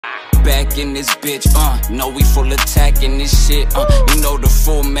back in this bitch, know we full attack in this shit, you know the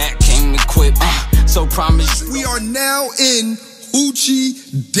format came equipped, so promise you. We are now in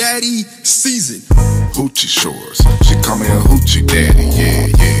Hoochie Daddy season. Hoochie shorts, she call me a Hoochie Daddy, yeah,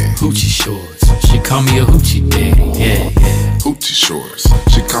 yeah. Hoochie shorts, she call me a Hoochie Daddy, yeah, yeah. Hoochie shorts,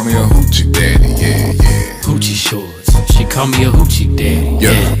 she call me a Hoochie Daddy, yeah, yeah. Hoochie shorts, she call me a Hoochie Daddy,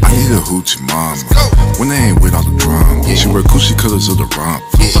 yeah. yeah. I need a Hoochie mama, when they ain't with all the drama. Yeah. She wear Gucci colors of the romp.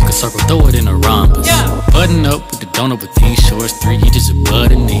 Fuck a circle, throw it in a rhombus. Yeah. Button up with the donut with these shorts, 3 inches of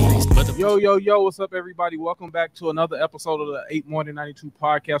butt and knees. Yo, what's up, everybody? Welcome back to another episode of the 8 Morning 92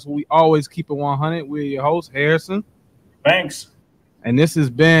 podcast, where we always keep it 100. We're your host, Harrison. Thanks. And this has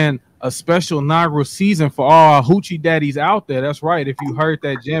been a special inaugural season for all our Hoochie Daddies out there. That's right. If you heard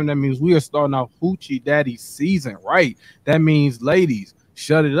that, Jim, that means we are starting off Hoochie Daddy season, right? That means, ladies,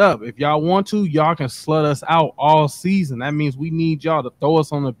 shut it up. If y'all want to, y'all can slut us out all season. That means we need y'all to throw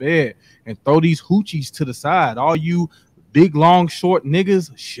us on the bed and throw these hoochies to the side. All you big, long, short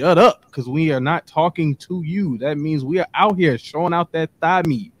niggas, shut up, because we are not talking to you. That means we are out here showing out that thigh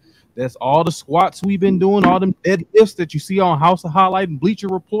meat. That's all the squats we've been doing, all them deadlifts that you see on House of Highlight and Bleacher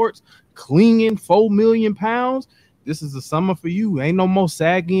Reports, clinging 4 million pounds. This is the summer for you. Ain't no more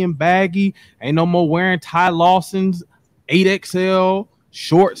saggy and baggy. Ain't no more wearing Ty Lawson's 8XL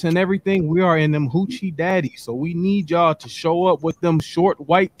shorts and everything. We are in them Hoochie Daddy. So we need y'all to show up with them short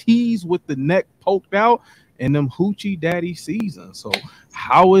white tees with the neck poked out and them Hoochie Daddy season. So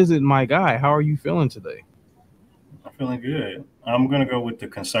how is it, my guy? How are you feeling today? I'm feeling good. I'm going to go with the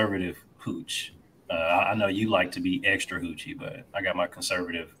conservative hooch. I know you like to be extra hoochie, but I got my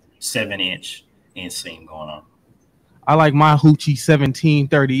conservative 7-inch inseam going on. I like my Hoochie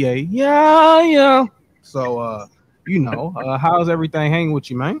 1738. Yeah. So, how's everything hanging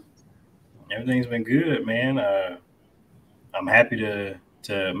with you, man? Everything's been good, man. I'm happy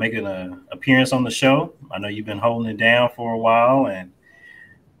to make an appearance on the show. I know you've been holding it down for a while, and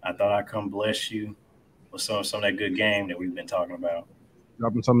I thought I'd come bless you with some of that good game that we've been talking about.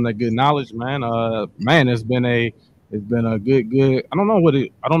 Dropping some of that good knowledge, man. It's been a good. I don't know what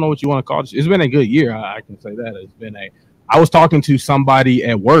you want to call it. It's been a good year. I can say that. I was talking to somebody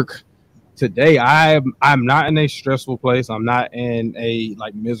at work today. I'm not in a stressful place. I'm not in a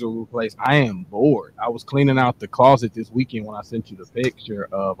miserable place. I am bored. I was cleaning out the closet this weekend when I sent you the picture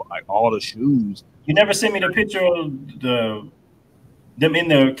of all the shoes. You never sent me the picture of them in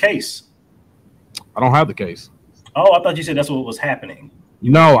the case. I don't have the case. Oh, I thought you said that's what was happening.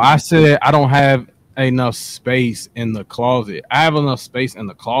 No, I said I don't have enough space in the closet. I have enough space in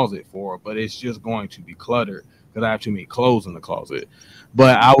the closet for it, but it's just going to be cluttered because I have too many clothes in the closet.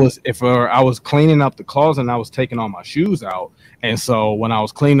 But I was cleaning up the closet and I was taking all my shoes out. And so when I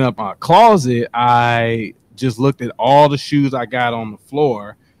was cleaning up my closet, I just looked at all the shoes I got on the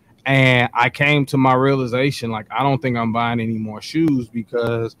floor, and I came to my realization, I don't think I'm buying any more shoes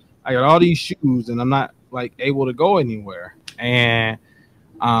because I got all these shoes and I'm not able to go anywhere. And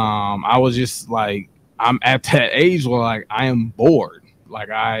I was just I'm at that age where I am bored.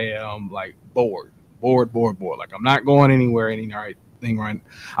 I am bored. I'm not going anywhere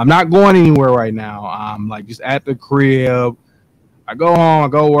I'm not going anywhere right now. I'm just at the crib. I go home, I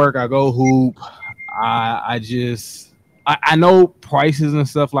go work, I go hoop. I know prices and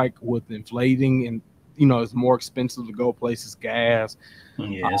stuff with inflating and it's more expensive to go places, gas.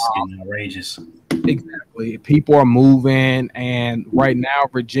 Yeah, it's getting outrageous. Exactly. People are moving, and right now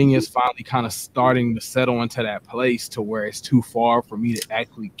Virginia's finally kind of starting to settle into that place to where it's too far for me to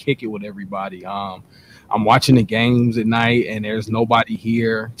actually kick it with everybody. I'm watching the games at night, and there's nobody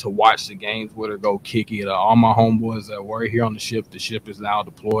here to watch the games with or go kick it. All my homeboys that were here on the ship is now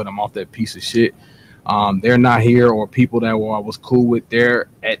deployed. I'm off that piece of shit. They're not here, or people that I was cool with, they're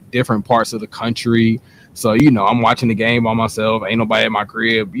at different parts of the country. So, I'm watching the game by myself. Ain't nobody at my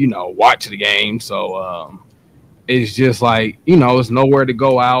crib, watch the game. So, it's just it's nowhere to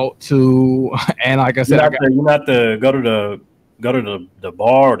go out to. And like I said, you're not the go to the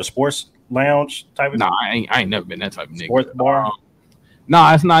bar or the sports lounge type of thing? I ain't never been that type of nigga. Sports bar?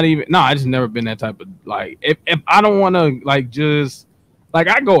 It's not even. No, I just never been that type of if I don't want to just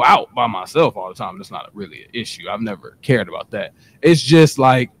I go out by myself all the time. That's not really an issue. I've never cared about that. It's just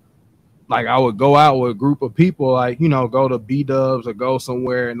I would go out with a group of people, go to B-dubs or go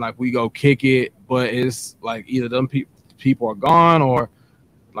somewhere and we go kick it. But it's either them people are gone or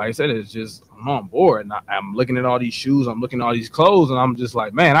like I said, it's just I'm on board. And I'm looking at all these shoes. I'm looking at all these clothes and I'm just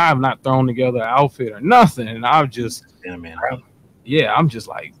man, I have not thrown together an outfit or nothing. And I've just, I'm just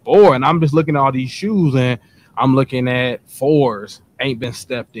bored. And I'm just looking at all these shoes and I'm looking at 4s, ain't been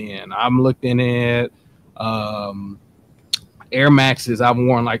stepped in. I'm looking at Air Maxes I've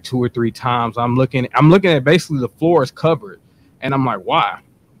worn like 2 or 3 times. I'm looking at basically the floor is covered, and I'm like, why?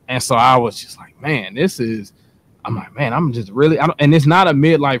 And so I was just like, man, I'm like, man, I'm just really, and it's not a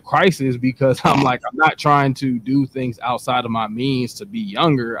midlife crisis because I'm like, I'm not trying to do things outside of my means to be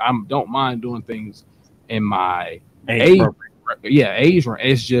younger. I don't mind doing things in my age range.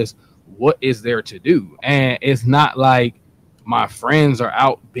 It's just what is there to do, and it's not like my friends are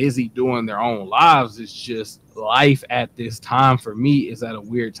out busy doing their own lives. It's just life at this time for me is at a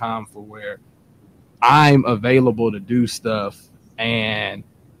weird time for where I'm available to do stuff and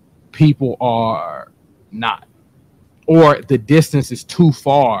people are not, or the distance is too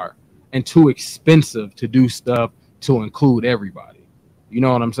far and too expensive to do stuff to include everybody. You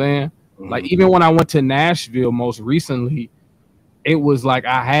know what I'm saying? Like, even when I went to Nashville most recently, it was like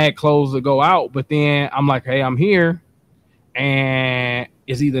I had clothes to go out, but then I'm like, hey, I'm here, and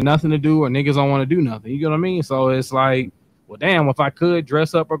it's either nothing to do or niggas don't want to do nothing. You know what I mean? So it's like, well, damn, if I could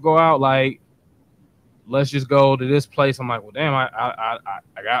dress up or go out, like, let's just go to this place. I'm like, well, damn, I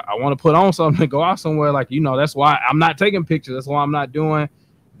want to put on something to go out somewhere. Like, you know, that's why I'm not taking pictures. That's why I'm not doing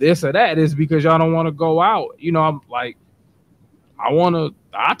this or that, is because y'all don't want to go out. You know, I'm like,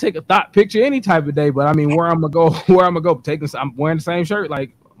 I take a thought picture any type of day, but I mean, where I'm gonna go, I'm wearing the same shirt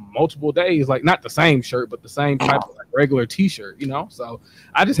like multiple days, like not the same shirt, but the same type of like regular t-shirt, you know? So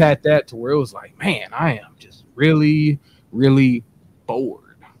I just had that to where it was like, man, I am just really, really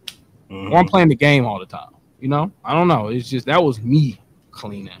bored. Or I'm playing the game all the time, you know? I don't know. It's just, that was me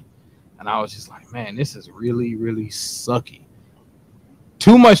cleaning. And I was just like, man, this is really, really sucky.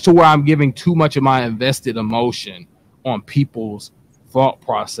 Too much to where I'm giving too much of my invested emotion on people's thought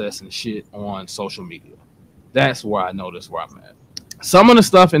process and shit on social media. That's where I notice where I'm at. Some of the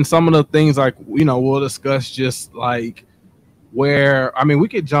stuff and some of the things, like, you know, we'll discuss just like where, I mean, we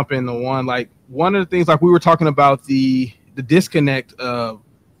could jump into one of the things, like we were talking about the disconnect of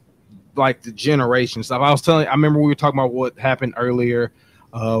like the generation stuff. I remember we were talking about what happened earlier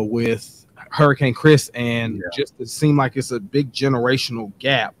with Hurricane Chris, and just it seemed like it's a big generational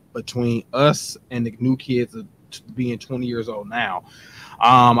gap between us and the new kids being 20 years old now.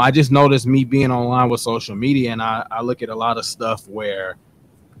 I just noticed, me being online with social media, and I look at a lot of stuff where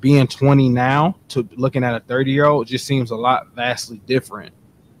being 20 now to looking at a 30-year-old just seems a lot vastly different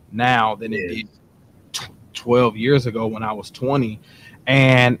now than it did 12 years ago when I was 20.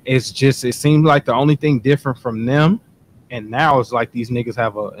 And it seems like the only thing different from them and now is like these niggas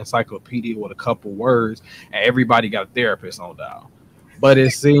have an encyclopedia with a couple words and everybody got a therapist on dial. But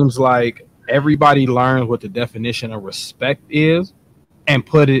it seems like everybody learns what the definition of respect is and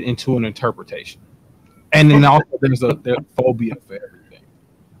put it into an interpretation. And then also there's phobia for everything.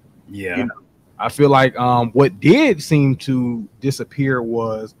 Yeah. You know, I feel like what did seem to disappear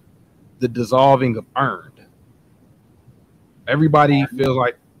was the dissolving of earned. Everybody feels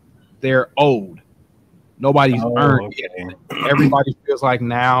like they're owed. Nobody's earned it. Everybody feels like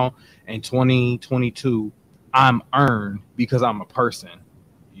now in 2022, I'm earned because I'm a person.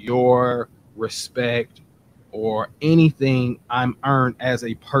 Your respect or anything, I'm earned as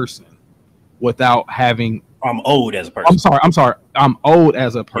a person without having. I'm owed as a person. I'm sorry. I'm owed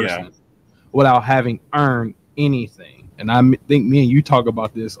as a person without having earned anything. And I think me and you talk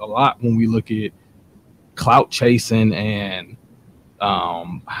about this a lot when we look at clout chasing and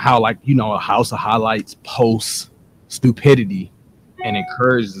how, like, you know, a House of Highlights posts stupidity and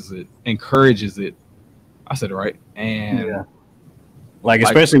encourages it. I said it right. And like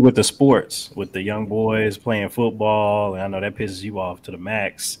especially with the sports, with the young boys playing football, and I know that pisses you off to the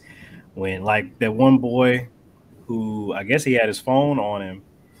max when, like, that one boy who, I guess he had his phone on him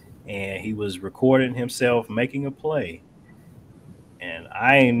and he was recording himself making a play. And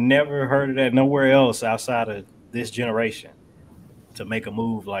I ain't never heard of that nowhere else outside of this generation, to make a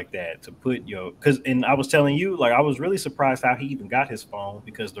move like that, to put and I was telling you, like, I was really surprised how he even got his phone,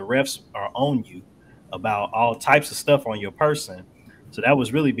 because the refs are on you about all types of stuff on your person. So that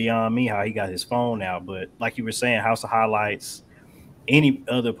was really beyond me how he got his phone out. But like you were saying, House of Highlights, any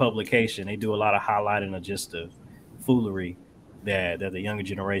other publication, they do a lot of highlighting of just the foolery that the younger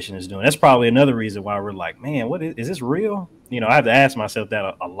generation is doing. That's probably another reason why we're like, man, what is this real? You know, I have to ask myself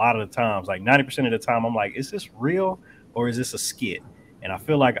that a lot of the times. Like 90% of the time, I'm like, is this real or is this a skit? And I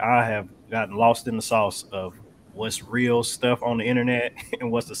feel like I have gotten lost in the sauce of what's real stuff on the internet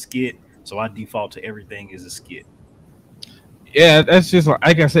and what's a skit. So I default to everything is a skit. Yeah, that's just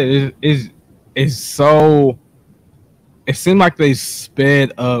like I said, it's so. It seemed like they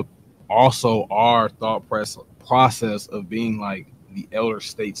sped up also our thought process of being like the elder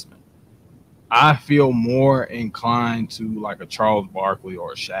statesman. I feel more inclined to like a Charles Barkley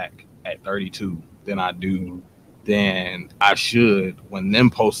or a Shaq at 32 than I do than I should when them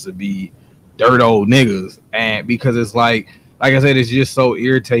supposed to be dirt old niggas. And because it's like I said, it's just so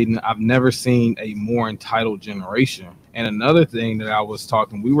irritating. I've never seen a more entitled generation. And another thing that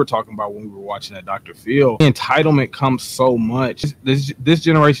we were talking about when we were watching that Dr. Phil, entitlement comes so much. This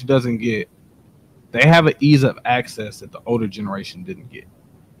generation doesn't get. They have an ease of access that the older generation didn't get.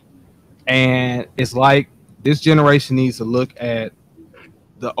 And it's like this generation needs to look at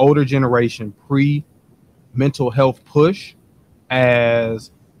the older generation pre-mental health push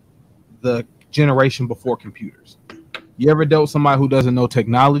as the generation before computers. You ever dealt with somebody who doesn't know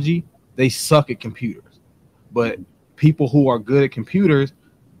technology? They suck at computers. But people who are good at computers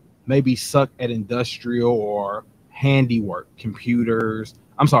maybe suck at industrial or handiwork. Computers,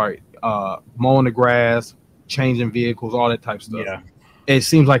 mowing the grass, changing vehicles, all that type of stuff. Yeah. It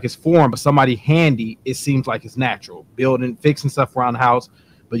seems like it's foreign, but somebody handy, it seems like it's natural. Building, fixing stuff around the house,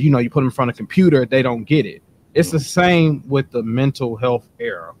 but you put them in front of a computer, they don't get it. It's the same with the mental health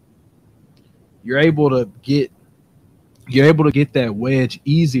era. You're able to get that wedge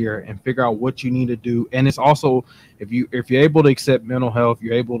easier and figure out what you need to do. And it's also, if you're able to accept mental health,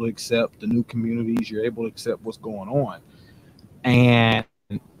 you're able to accept the new communities, you're able to accept what's going on. And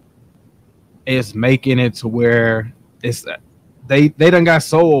it's making it to where they done got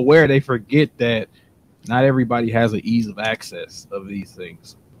so aware they forget that not everybody has an ease of access of these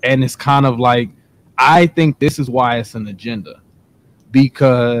things. And it's kind of like, I think this is why it's an agenda,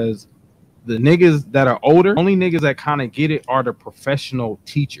 because the niggas that are older, only niggas that kind of get it are the professional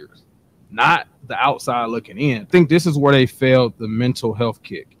teachers, not the outside looking in. I think this is where they failed the mental health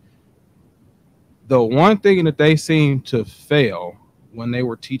kick. The one thing that they seem to fail when they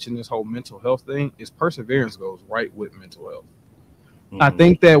were teaching this whole mental health thing is perseverance goes right with mental health. Mm-hmm. I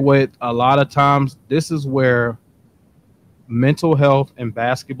think that with a lot of times, this is where mental health and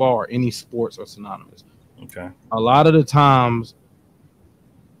basketball or any sports are synonymous. Okay. A lot of the times,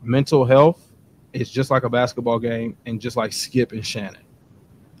 mental health is just like a basketball game and just like Skip and Shannon.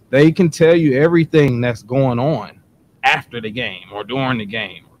 They can tell you everything that's going on after the game or during the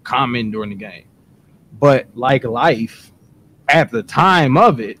game or comment during the game. But like life, at the time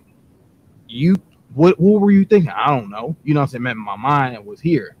of it, what were you thinking? I don't know. You know what I'm saying? My mind was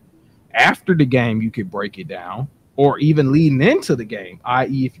here. After the game, you could break it down, or even leading into the game,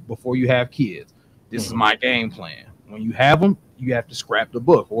 i.e. before you have kids. This is my game plan. When you have them, you have to scrap the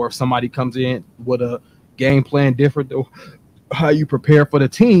book. Or if somebody comes in with a game plan different than how you prepare for the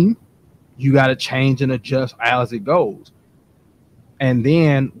team, you got to change and adjust as it goes. And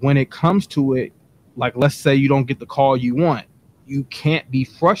then when it comes to it, like let's say you don't get the call you want, you can't be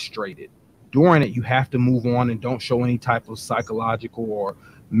frustrated. During it, you have to move on and don't show any type of psychological or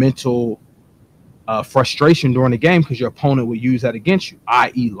mental frustration during the game, because your opponent will use that against you,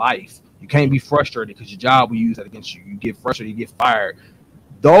 i.e. life. You can't be frustrated because your job will use that against you. You get frustrated, you get fired.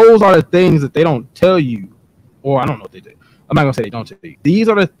 Those are the things that they don't tell you, or I don't know what they do. I'm not going to say they don't tell you. These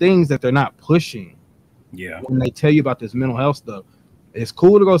are the things that they're not pushing. Yeah. When they tell you about this mental health stuff, it's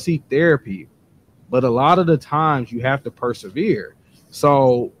cool to go see therapy, but a lot of the times you have to persevere.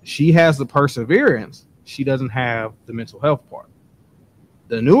 So she has the perseverance. She doesn't have the mental health part.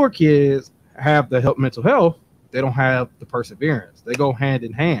 The newer kids have the mental health. They don't have the perseverance. They go hand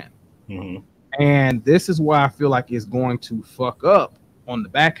in hand. Mm-hmm. And this is why I feel like it's going to fuck up on the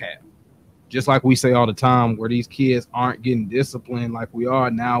back half. Just like we say all the time, where these kids aren't getting disciplined like we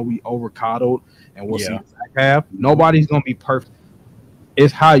are now, we over coddled, and we'll see the back half. Nobody's gonna be perfect.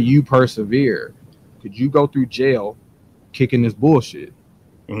 It's how you persevere. Could you go through jail kicking this bullshit?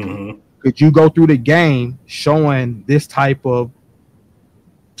 Mm-hmm. Could you go through the game showing this type of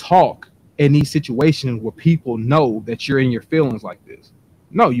talk in these situations where people know that you're in your feelings like this?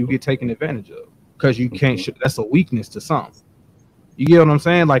 No, you get taken advantage of because you can't. That's a weakness to some. You get what I'm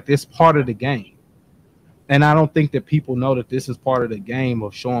saying? Like, this part of the game. And I don't think that people know that this is part of the game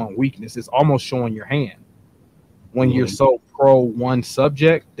of showing weakness. It's almost showing your hand when you're so pro one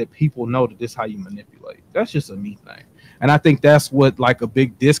subject that people know that this is how you manipulate. That's just a me thing. And I think that's what like a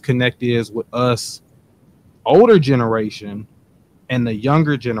big disconnect is with us older generation and the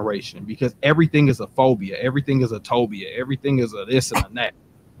younger generation, because everything is a phobia. Everything is a tobia. Everything is a this and a that.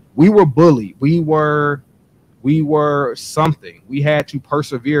 We were bullied. We were something. We had to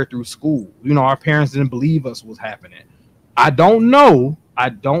persevere through school. You know, our parents didn't believe us was happening. I don't know.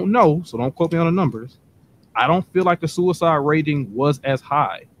 So don't quote me on the numbers. I don't feel like the suicide rating was as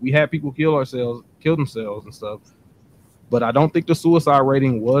high. We had people kill themselves and stuff, but I don't think the suicide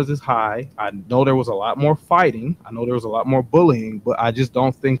rating was as high. I know there was a lot more fighting. I know there was a lot more bullying, but I just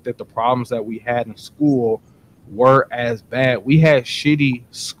don't think that the problems that we had in school were as bad. We had shitty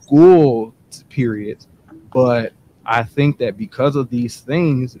school periods, But I think that because of these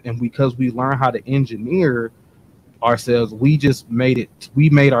things and because we learn how to engineer ourselves, we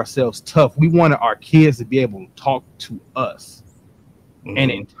made ourselves tough. We wanted our kids to be able to talk to us.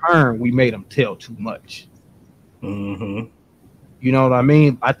 And in turn, we made them tell too much. You know what I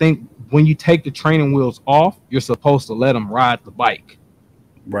mean? I think when you take the training wheels off, you're supposed to let them ride the bike.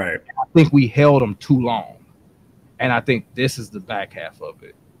 Right. I think we held them too long. And I think this is the back half of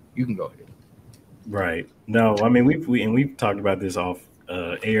it. You can go ahead. Right. No, I mean we've talked about this off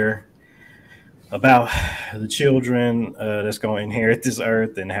air about the children that's going to inherit this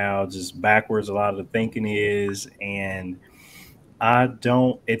earth and how just backwards a lot of the thinking is. And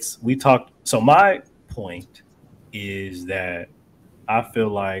so my point is that I feel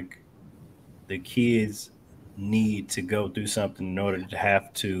like the kids need to go through something in order to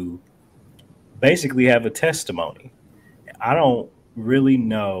have to basically have a testimony. I don't really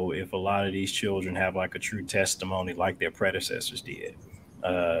know if a lot of these children have like a true testimony like their predecessors did.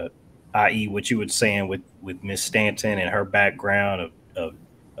 I.e., what you were saying with Miss Stanton and her background of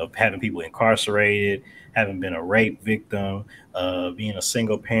having people incarcerated, having been a rape victim, being a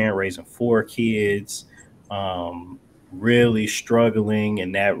single parent, raising 4 kids, really struggling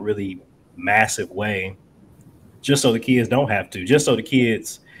in that really massive way, just so the kids don't have to, just so the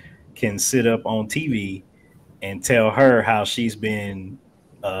kids can sit up on TV and tell her how she's been,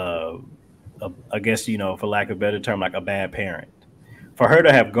 I guess, for lack of a better term, like a bad parent. For her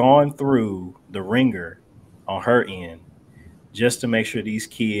to have gone through the ringer on her end just to make sure these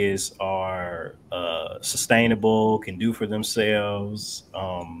kids are sustainable, can do for themselves,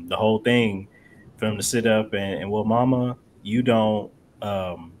 the whole thing, for them to sit up and well, mama, you need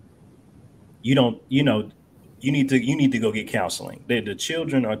to go get counseling. The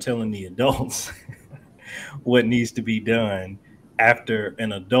children are telling the adults what needs to be done after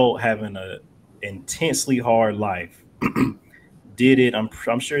an adult having a intensely hard life. Did it?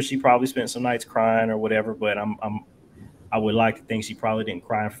 I'm sure she probably spent some nights crying or whatever, but I would like to think she probably didn't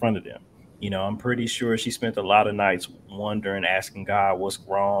cry in front of them. I'm pretty sure she spent a lot of nights wondering, asking God, what's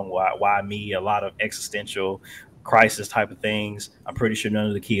wrong? Why me? A lot of existential crisis type of things. I'm pretty sure none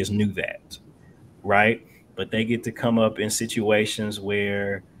of the kids knew that. Right. But they get to come up in situations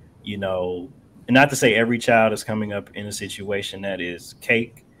where, and not to say every child is coming up in a situation that is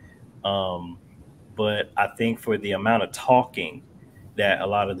cake. But I think for the amount of talking that a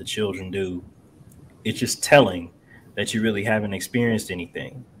lot of the children do, it's just telling that you really haven't experienced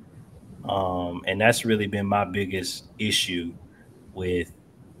anything. And that's really been my biggest issue with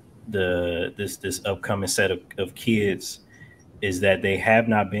this upcoming set of kids, is that they have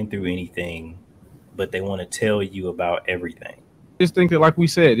not been through anything, but they want to tell you about everything. Just think that, like we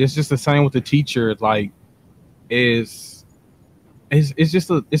said, it's just the same with the teacher. Like, it's just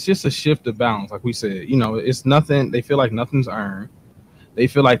a shift of balance. Like we said, it's nothing. They feel like nothing's earned. They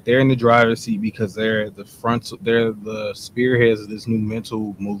feel like they're in the driver's seat because they're the spearheads of this new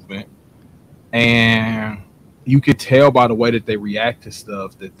mental movement. And you could tell by the way that they react to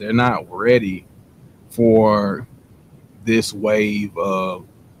stuff that they're not ready for this wave of,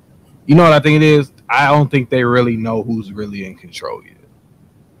 what I think it is? I don't think they really know who's really in control yet.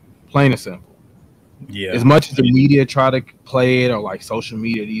 Plain and simple. Yeah. As much as the media try to play it, or like social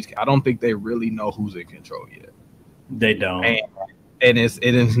media, I don't think they really know who's in control yet. They don't. And it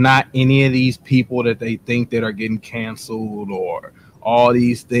is not any of these people that they think that are getting canceled, or all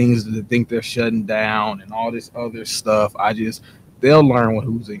these things that they think they're shutting down and all this other stuff. They'll learn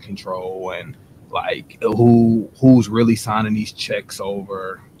who's in control and like who's really signing these checks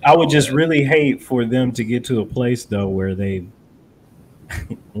over. I would just really hate for them to get to a place though where they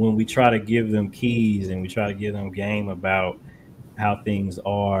when we try to give them keys and we try to give them game about how things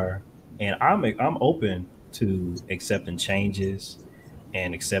are, and I'm open to accepting changes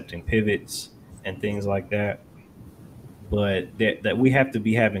and accepting pivots and things like that, but that we have to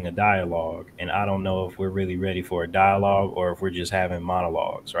be having a dialogue, and I don't know if we're really ready for a dialogue or if we're just having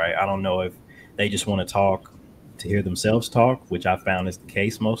monologues, right? I don't know if they just want to talk to hear themselves talk, which I found is the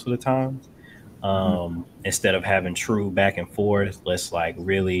case most of the time. Instead of having true back and forth, let's like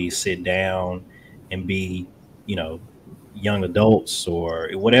really sit down and be, young adults or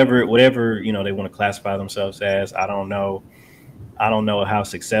whatever, they want to classify themselves as. I don't know how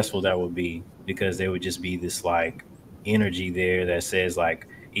successful that would be, because there would just be this like energy there that says like,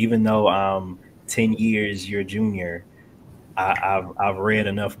 even though I'm 10 years your junior, I've read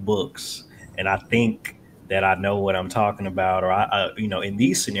enough books and I think that I know what I'm talking about, or I in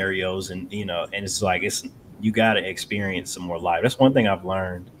these scenarios, and and it's like you got to experience some more life. That's one thing I've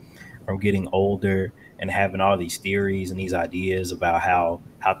learned from getting older and having all these theories and these ideas about how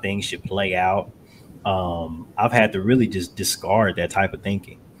things should play out. I've had to really just discard that type of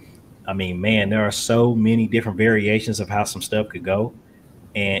thinking. I mean, man, there are so many different variations of how some stuff could go.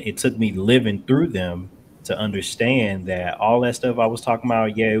 And it took me living through them to understand that all that stuff I was talking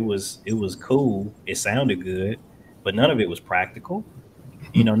about, yeah, it was cool. It sounded good, but none of it was practical.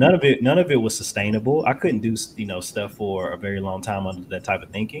 None of it was sustainable. I couldn't do stuff for a very long time under that type of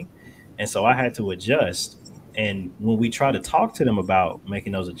thinking, and so I had to adjust. And when we try to talk to them about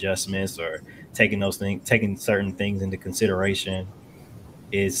making those adjustments or taking certain things into consideration,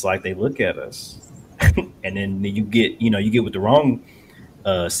 it's like they look at us, and then you get with the wrong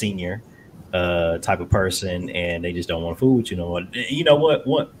senior type of person, and they just don't want to fool with you. You know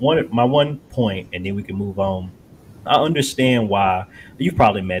what? My one point, and then we can move on. I understand why you've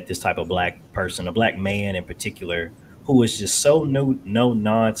probably met this type of black person, a black man in particular, who is just so no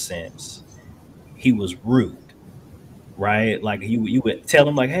nonsense. He was rude, right? Like you would tell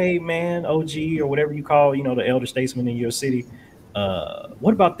him like, "Hey man, OG or whatever you call the elder statesman in your city.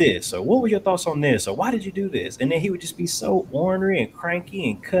 What about this? Or what were your thoughts on this? Or why did you do this?" And then he would just be so ornery and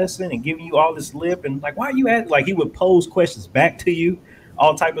cranky and cussing and giving you all this lip and like, "Why are you at?" Like he would pose questions back to you,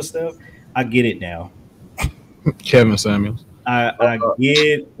 all type of stuff. I get it now. Kevin Samuels. I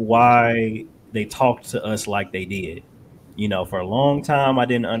get why they talked to us like they did. For a long time, I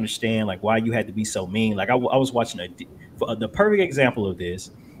didn't understand like why you had to be so mean. Like I was watching the perfect example of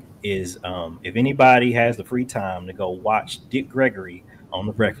this is if anybody has the free time to go watch Dick Gregory on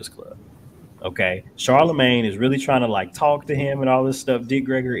The Breakfast Club. Okay, Charlemagne is really trying to like talk to him and all this stuff. Dick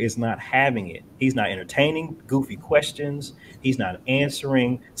Gregory is not having it. He's not entertaining goofy questions. He's not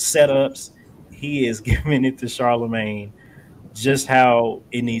answering setups. He is giving it to Charlemagne just how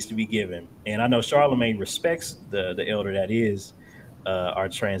it needs to be given. And I know Charlemagne respects the elder that is our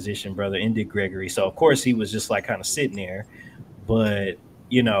transition brother in Dick Gregory. So of course he was just like kind of sitting there. But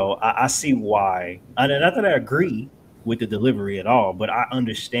I see why. Not that I agree with the delivery at all, but I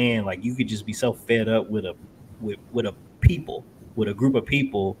understand like you could just be so fed up with a group of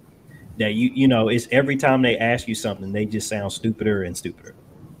people that it's every time they ask you something, they just sound stupider and stupider.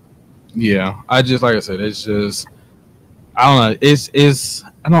 Yeah, I just like I said, it's just I don't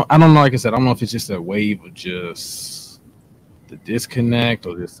know. I don't know. Like I said, I don't know if it's just a wave of just the disconnect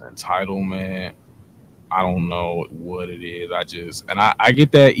or this entitlement. I don't know what it is. I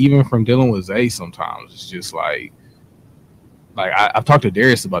get that even from dealing with Zay sometimes. It's just I've talked to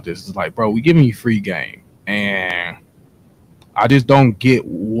Darius about this. It's like, bro, we giving you free game, and I just don't get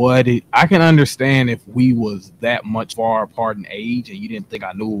what it. I can understand if we was that much far apart in age and you didn't think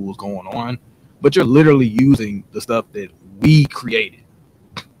I knew what was going on, but you're literally using the stuff that we created.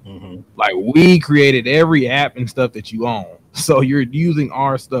 Mm-hmm. Like we created every app and stuff that you own, so you're using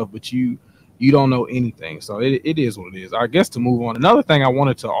our stuff, but you don't know anything. So it is what it is. I guess to move on. Another thing I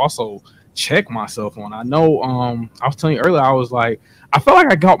wanted to also check myself on. I know I was telling you earlier. I was like, I felt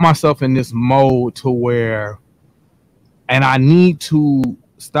like I got myself in this mode to where. And I need to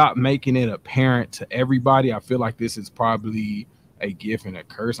stop making it apparent to everybody. I feel like this is probably a gift and a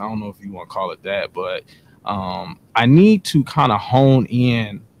curse. I don't know if you want to call it that, but I need to kind of hone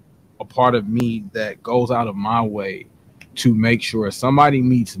in a part of me that goes out of my way to make sure if somebody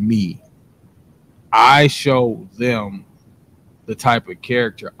meets me, I show them the type of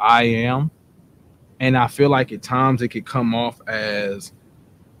character I am. And I feel like at times it could come off as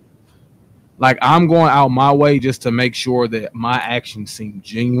like I'm going out my way just to make sure that my actions seem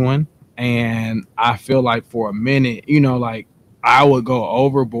genuine. And I feel like for a minute, like I would go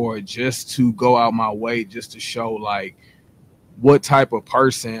overboard just to go out my way, just to show like what type of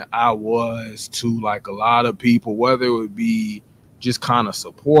person I was to like a lot of people, whether it would be just kind of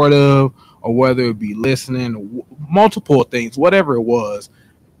supportive or whether it be listening, multiple things, whatever it was.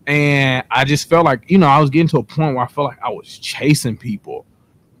 And I just felt like, I was getting to a point where I felt like I was chasing people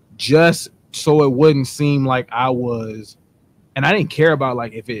just so it wouldn't seem like I was, and I didn't care about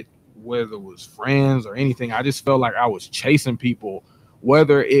like whether it was friends or anything. I just felt like I was chasing people,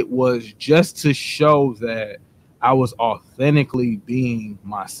 whether it was just to show that I was authentically being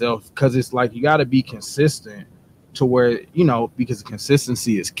myself. Because it's like you got to be consistent to where, because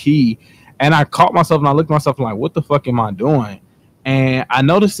consistency is key. And I caught myself and I looked at myself like, what the fuck am I doing? And I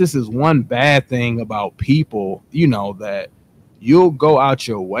noticed this is one bad thing about people, that you'll go out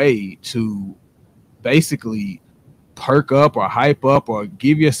your way to basically perk up or hype up or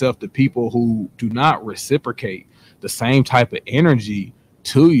give yourself to people who do not reciprocate the same type of energy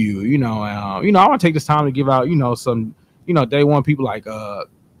to you. I want to take this time to give out, some, day one people like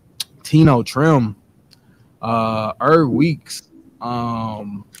Tino Trim, Weeks,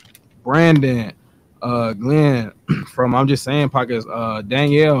 Brandon, Glenn from I'm Just Saying podcast,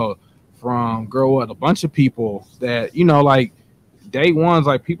 Danielle from Girl What, a bunch of people that, you know, like day ones,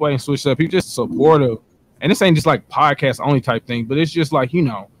 like people ain't switched up. People just supportive. And this ain't just like podcast only type thing, but it's just like, you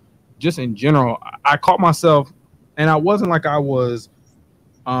know, just in general, I caught myself, and I wasn't like I was,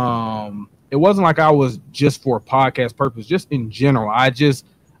 it wasn't like I was just for podcast purpose, just in general.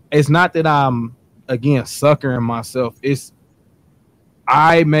 It's not that I'm, again, suckering myself. It's,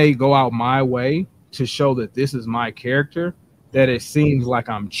 I may go out my way to show that this is my character, that it seems like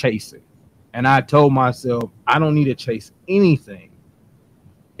I'm chasing. And I told myself, I don't need to chase anything.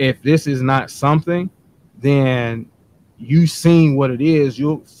 If this is not something, then you seen what it is,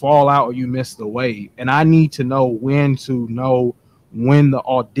 you'll fall out or you miss the wave. And I need to know when the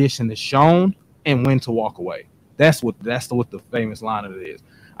audition is shown and when to walk away. That's what the famous line of it is.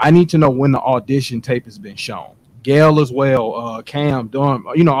 I need to know when the audition tape has been shown. Gail as well, Cam, Dawn,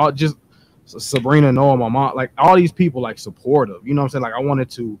 you know, just Sabrina, Noah, my mom, like all these people, like supportive. You know what I'm saying? Like I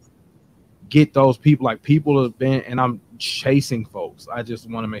wanted to get those people, like people have been, and I'm chasing folks. I just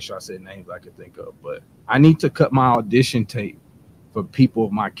want to make sure I said names I could think of, but I need to cut my audition tape for people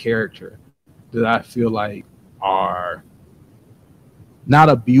of my character that I feel like are not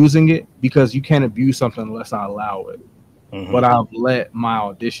abusing it, because you can't abuse something unless I allow it. Mm-hmm. But I've let my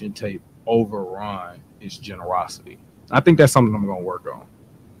audition tape overrun its generosity. I think that's something I'm going to work on.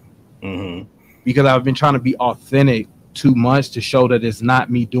 Mm-hmm. Because I've been trying to be authentic too much to show that it's not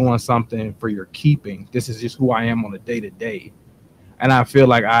me doing something for your keeping. This is just who I am on a day-to-day. And I feel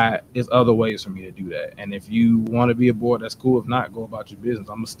like there's other ways for me to do that. And if you want to be aboard, that's cool. If not, go about your business.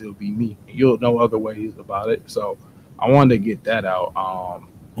 I'm going to still be me. You'll know other ways about it. So I wanted to get that out.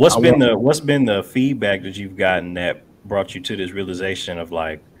 What's been the feedback that you've gotten that brought you to this realization of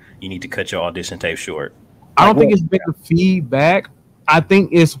like, you need to cut your audition tape short? I don't think it's been the feedback. I think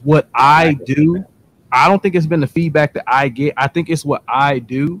it's what I do. I don't think it's been the feedback that I get. I think it's what I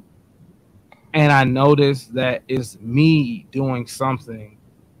do. And I notice that it's me doing something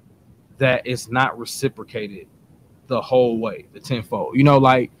that is not reciprocated the whole way, the tenfold. You know,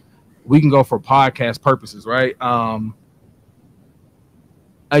 like we can go for podcast purposes, right?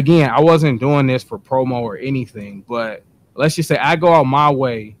 Again, I wasn't doing this for promo or anything, but let's just say I go out my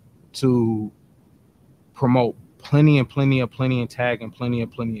way to promote plenty and tag and plenty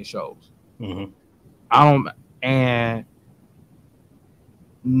of shows. Mm-hmm. And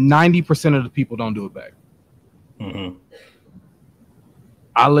 90% of the people don't do it back. Mm-hmm.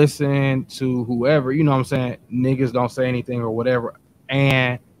 I listen to whoever, you know what I'm saying, niggas don't say anything or whatever,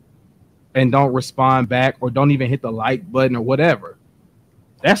 and don't respond back or don't even hit the like button or whatever.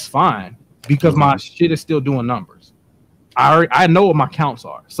 That's fine, because my shit is still doing numbers. I know what my counts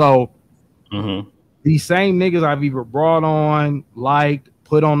are. So these same niggas I've either brought on, liked,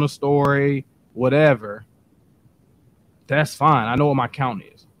 put on the story, whatever, that's fine. I know what my count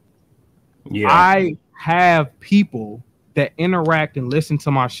is. Yeah. I have people that interact and listen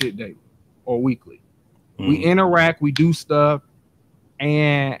to my shit daily or weekly. We interact, we do stuff,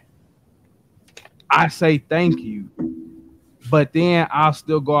 and I say thank you. But then I'll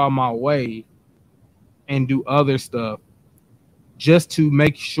still go out my way and do other stuff just to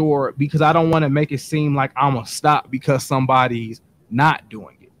make sure, because I don't want to make it seem like I'm gonna stop because somebody's not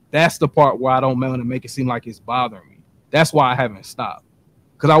doing it. That's the part where I don't want to make it seem like it's bothering me. That's why I haven't stopped,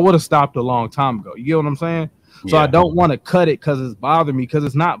 because I would have stopped a long time ago. You get what I'm saying? Yeah. So I don't want to cut it because it's bothering me, because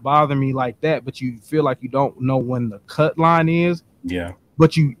it's not bothering me like that, but you feel like you don't know when the cut line is. Yeah.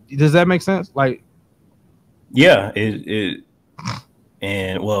 But does that make sense? Like, yeah,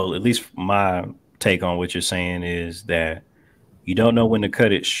 and well, at least my take on what you're saying is that you don't know when to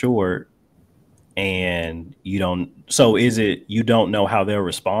cut it short, and you don't. So is it you don't know how they'll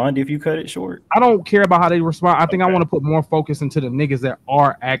respond if you cut it short? I don't care about how they respond. I think I want to put more focus into the niggas that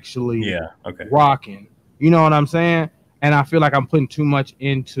are actually rocking. You know what I'm saying? And I feel like I'm putting too much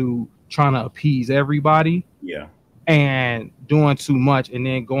into trying to appease everybody. Yeah. And doing too much, and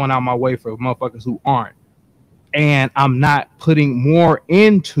then going out my way for motherfuckers who aren't. And I'm not putting more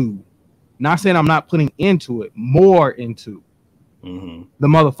into, not saying I'm not putting into it, more into the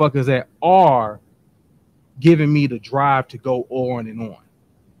motherfuckers that are giving me the drive to go on and on.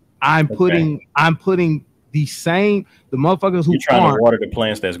 I'm putting the motherfuckers who you're trying to water the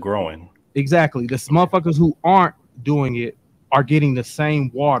plants that's growing. Exactly. The motherfuckers who aren't doing it are getting the same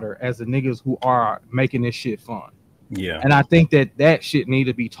water as the niggas who are making this shit fun. Yeah. And I think that shit need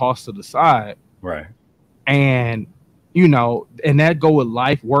to be tossed to the side. Right. And, you know, and that go with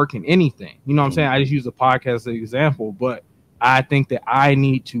life, work, and anything. You know what I'm saying? I just use the podcast as an example, but I think that I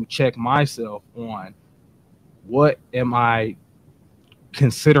need to check myself on what am I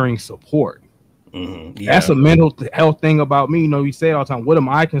considering support. Mm-hmm. That's a mental health thing about me. You know, you say it all the time. What am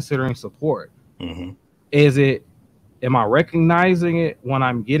I considering support? Mm-hmm. Am I recognizing it when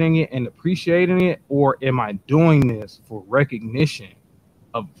I'm getting it and appreciating it, or am I doing this for recognition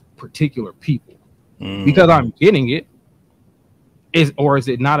of particular people? Mm-hmm. Because I'm getting it, is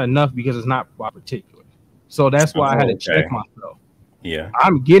it not enough because it's not by particular? So that's why I had to check myself. Yeah,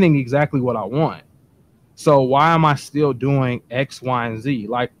 I'm getting exactly what I want. So why am I still doing X, Y, and Z?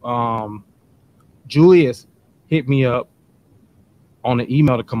 Like Julius hit me up on an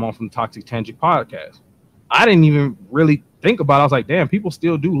email to come on from Toxic Tangent Podcast. I didn't even really think about it. I was like, damn, people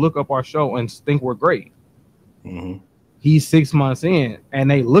still do look up our show and think we're great. Mm-hmm. He's 6 months in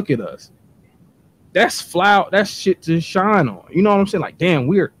and they look at us. That's that's shit to shine on. You know what I'm saying? Like, damn,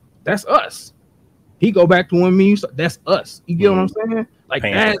 that's us. He go back to when me used to, that's us. You get what I'm saying? Like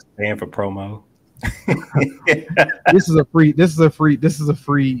paying for promo. This is a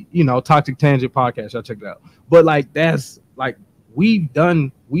free, you know, Toxic Tangent Podcast. Y'all check it out. But like that's like we've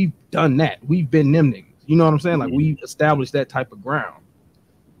done that. We've been them niggas. You know what I'm saying? Like we've established that type of ground.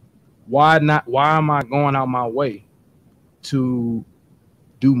 Why am I going out my way to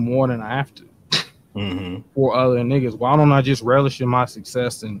do more than I have to for other niggas? Why don't I just relish in my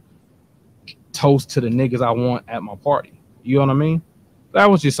success and toast to the niggas I want at my party? You know what I mean? That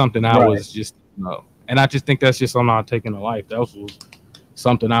was just something I was just, you know, and I just think that's just something I'm taking to life. That was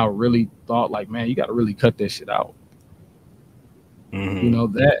something I really thought, like, man, you got to really cut this shit out. You know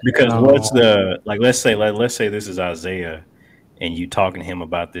that, because what's the, like, let's say this is Isaiah and you talking to him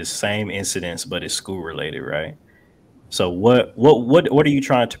about this same incidents, but it's school related, right? So what are you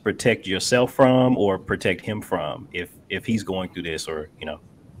trying to protect yourself from or protect him from if he's going through this, or, you know?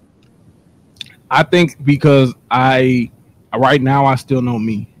 I think because right now I still know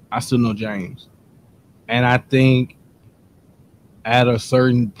me. I still know James. And I think at a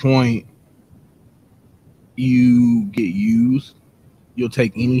certain point you get used. You'll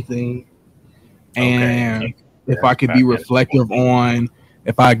take anything. And if I could be reflective on,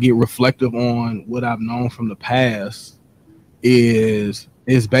 if I get reflective on what I've known from the past, is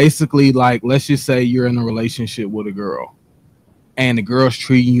basically like, let's just say you're in a relationship with a girl and the girl's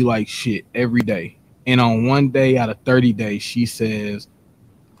treating you like shit every day. And on one day out of 30 days, she says,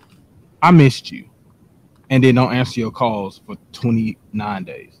 I missed you. And then don't answer your calls for 29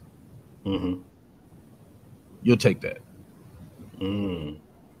 days. You'll take that.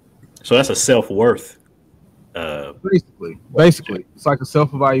 So that's a self-worth. Basically, it's like a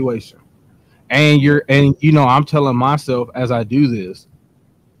self-evaluation. And you know, I'm telling myself as I do this,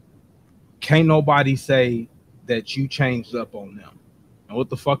 can't nobody say that you changed up on them. And what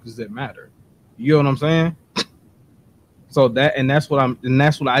the fuck does that matter? You know what I'm saying? So that's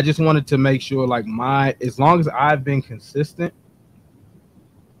what I just wanted to make sure, like, as long as I've been consistent,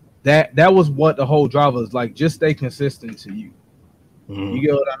 that was what the whole drive was like. Just stay consistent to you. You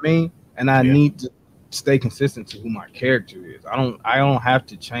get what I mean? And I need to stay consistent to who my character is. I don't have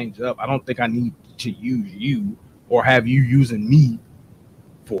to change up. I don't think I need to use you or have you using me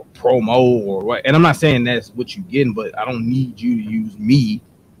for promo or what. And I'm not saying that's what you're getting, but I don't need you to use me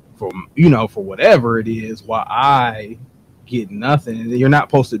for, you know, for whatever it is while I get nothing. And you're not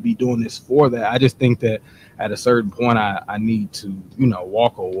supposed to be doing this for that. I just think that at a certain point I need to, you know,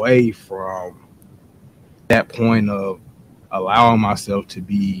 walk away from that point of allowing myself to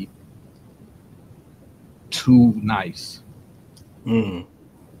be too nice. And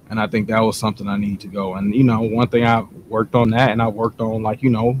I think that was something I need to go. And, you know, one thing I worked on that, and I worked on, like, you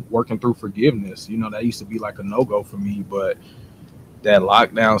know, working through forgiveness. You know, that used to be like a no-go for me, but that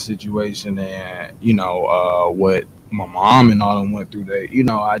lockdown situation and, you know, what my mom and all them went through, that, you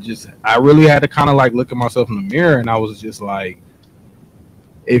know, I really had to kind of like look at myself in the mirror, and I was just like,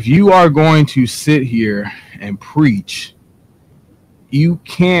 if you are going to sit here and preach, you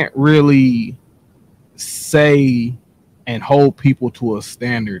can't really say and hold people to a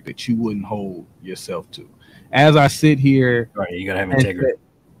standard that you wouldn't hold yourself to. As I sit here, right, you gotta have integrity.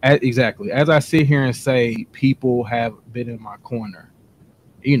 Exactly. As I sit here and say, people have been in my corner,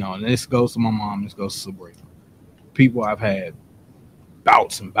 you know, and this goes to my mom, this goes to Sabrina. People I've had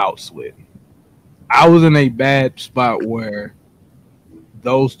bouts and bouts with. I was in a bad spot where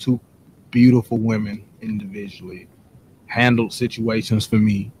those two beautiful women individually handled situations for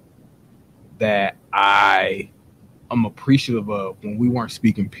me that I am appreciative of when we weren't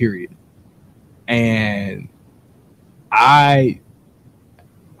speaking, period. And I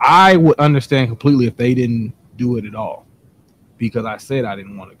would understand completely if they didn't do it at all, because I said I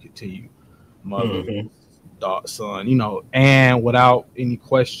didn't want to continue mother, daughter, son, you know, and without any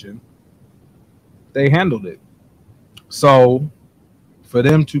question, they handled it. So for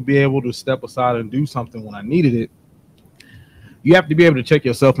them to be able to step aside and do something when I needed it, you have to be able to check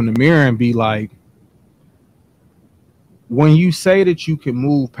yourself in the mirror and be like, when you say that you can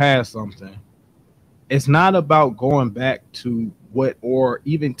move past something, it's not about going back to what, or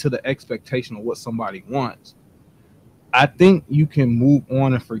even to the expectation of what somebody wants. I think you can move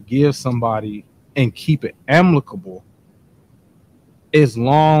on and forgive somebody and keep it amicable as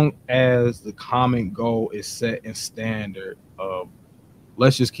long as the common goal is set in standard of,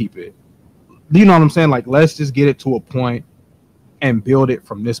 let's just keep it. You know what I'm saying? Like, let's just get it to a point and build it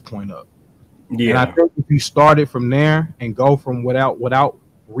from this point up. Yeah. And I think if you start it from there and go from without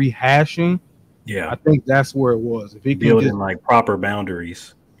rehashing, I think that's where it was. If it building just, like proper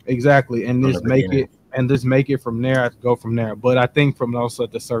boundaries, exactly, and just make it from there. I go from there. But I think from also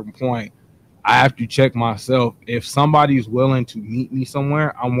at a certain point, I have to check myself. If somebody's willing to meet me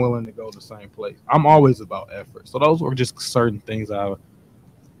somewhere, I'm willing to go to the same place. I'm always about effort. So those were just certain things I've,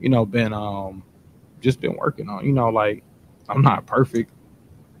 been just been working on. Like, I'm not perfect.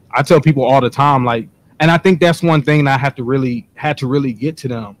 I tell people all the time, like, and I think that's one thing that I had to really get to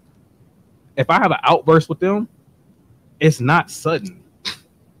them. If I have an outburst with them, it's not sudden.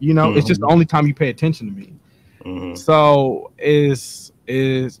 It's just the only time you pay attention to me. Mm-hmm. So it's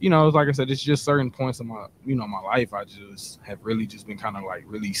like I said, it's just certain points in my, my life. I just have really just been kind of like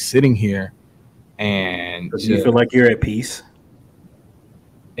really sitting here, and do you feel like you're at peace?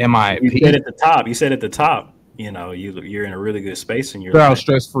 Am I? You said at the top. You said at the top. You're in a really good space in your life.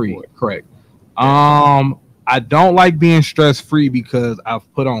 Stress free. Correct. I don't like being stress free because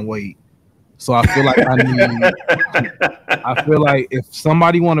I've put on weight. So I feel like I feel like if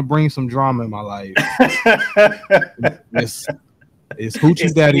somebody want to bring some drama in my life, it's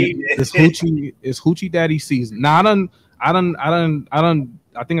Hoochie Daddy. It's Hoochie Daddy season. Now I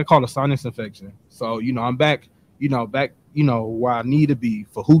think I caught a sinus infection. So I'm back where I need to be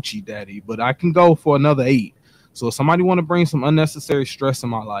for Hoochie Daddy, but I can go for another 8. So if somebody want to bring some unnecessary stress in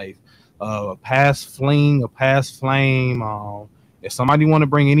my life, a past fling, a past flame, if somebody want to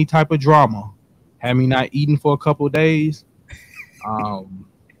bring any type of drama, have me not eating for a couple of days,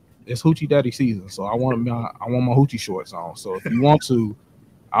 it's Hoochie Daddy season. So I want my Hoochie shorts on. So if you want to,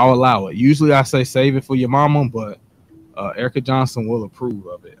 I'll allow it. Usually I say save it for your mama, but Erica Johnson will approve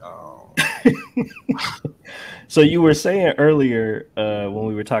of it. So you were saying earlier when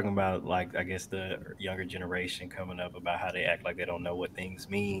we were talking about, like, I guess the younger generation coming up, about how they act like they don't know what things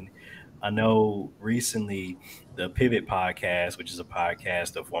mean. I know recently the Pivot podcast, which is a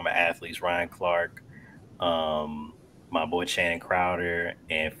podcast of former athletes, Ryan Clark, my boy Shannon Crowder,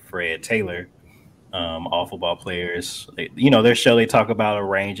 and Fred Taylor, all football players. Their show, they talk about a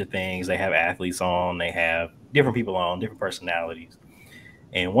range of things. They have athletes on, they have different people on, different personalities.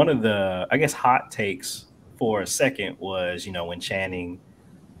 And one of the, I guess, hot takes for a second was, when Channing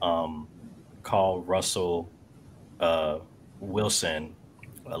called Russell Wilson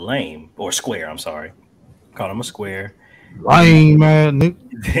a lame, or square, I'm sorry. Called him a square. Lame, man.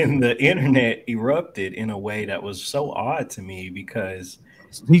 Then the internet erupted in a way that was so odd to me, because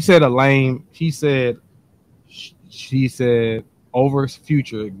he said a lame. She said over his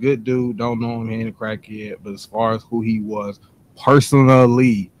future, good dude, don't know him, he ain't a crackhead, but as far as who he was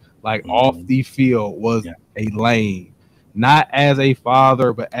personally, like off the field, was a lame. Not as a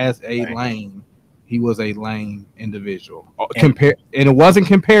father, but as a lame. He was a lame individual. And it wasn't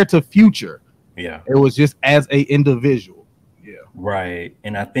compared to future. Yeah. It was just as a individual. Yeah. Right.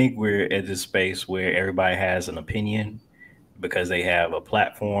 And I think we're at this space where everybody has an opinion because they have a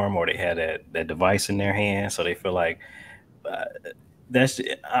platform, or they had that device in their hand. So they feel like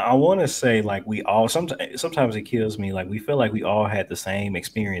I want to say, like, we all, sometimes it kills me. Like, we feel like we all had the same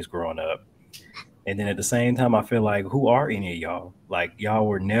experience growing up. And then at the same time, I feel like, who are any of y'all? Like, y'all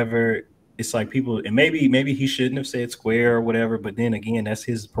were never, it's like people, and maybe he shouldn't have said square or whatever, but then again, that's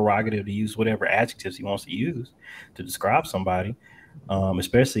his prerogative to use whatever adjectives he wants to use to describe somebody,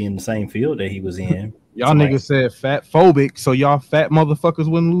 especially in the same field that he was in. Y'all niggas said fat phobic, so y'all fat motherfuckers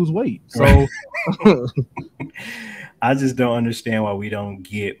wouldn't lose weight. So I just don't understand why we don't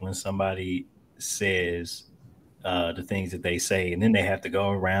get when somebody says the things that they say, and then they have to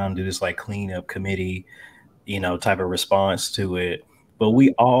go around, do this like cleanup committee, type of response to it. But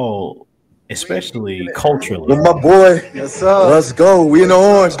we all, especially culturally. With my boy, yes, sir. Let's go. We in the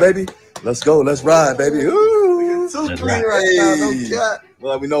orange, baby. Let's go. Let's ride, baby. Ooh, so clean right now. No cat.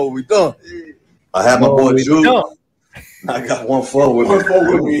 Well, we know what we done. I have my boy Drew. I got 1-4 with me.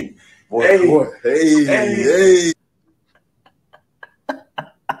 1-4 with me. Boy, hey.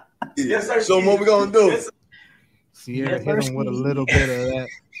 Yes, sir. So what we gonna do? Sierra hit him with a little bit of that.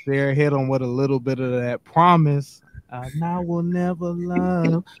 Sierra hit him with a little bit of that promise. and I will never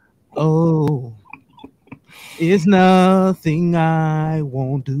love. Oh, it's nothing I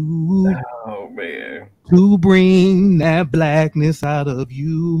won't do Oh man. to bring that blackness out of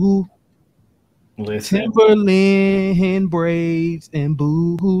you. Listen. Timberland braids and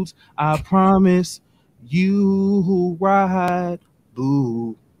boots. I promise you ride.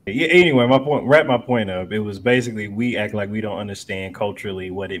 Boo. Yeah, anyway, my point, wrap my point up. It was basically we act like we don't understand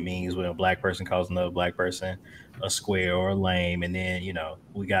culturally what it means when a black person calls another black person a square or a lame, and then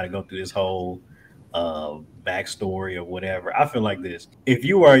we got to go through this whole backstory or whatever. I feel like this. If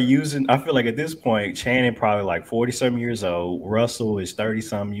you are using, I feel like at this point, Channing probably like 40-some years old. Russell is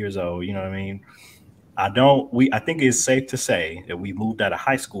 30-some years old. You know what I mean? I think it's safe to say that we moved out of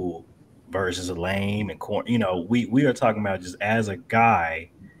high school versus a lame and corn. We are talking about just as a guy.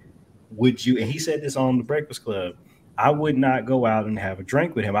 Would you? And he said this on the Breakfast Club. I would not go out and have a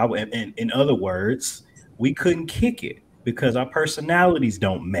drink with him. I would. In other words, we couldn't kick it because our personalities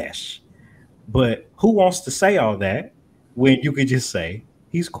don't mesh. But who wants to say all that when you could just say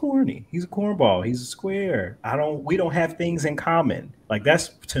he's corny, he's a cornball, he's a square. We don't have things in common. Like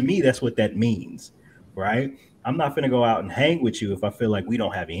to me, that's what that means, right? I'm not going to go out and hang with you if I feel like we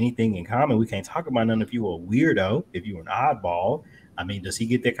don't have anything in common. We can't talk about none if you're a weirdo, if you're an oddball. I mean, does he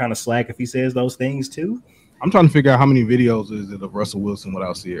get that kind of slack if he says those things too? I'm trying to figure out how many videos is it of Russell Wilson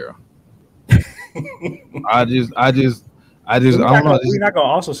without Sierra. I don't know. We're not gonna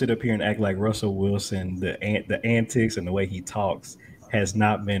also sit up here and act like Russell Wilson, the antics and the way he talks has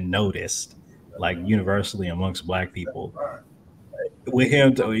not been noticed, like universally amongst black people. With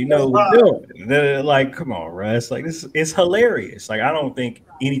him, like, come on, Russ. Like, this is hilarious. Like, I don't think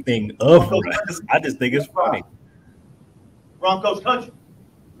anything of Russ. I just think it's funny. Broncos country.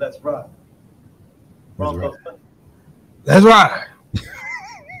 Let's ride. Broncos country. That's right.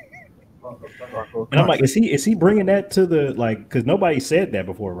 And I'm like, is he bringing that to the, like, because nobody said that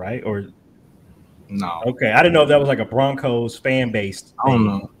before, right? Or no? Okay, I didn't know if that was like a Broncos fan based. I don't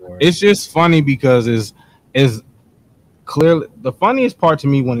know. It's just funny because it's clearly the funniest part to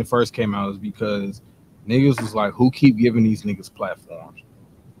me when it first came out is because niggas was like, who keep giving these niggas platforms?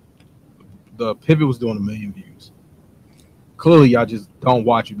 The Pivot was doing 1 million views. Clearly, y'all just don't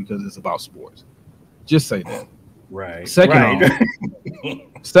watch it because it's about sports. Just say that. Right. Second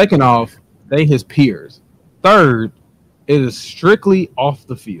off, they his peers. Third, it is strictly off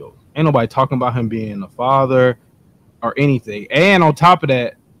the field. Ain't nobody talking about him being a father or anything. And on top of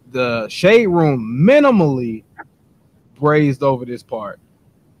that, the Shade Room minimally brazed over this part.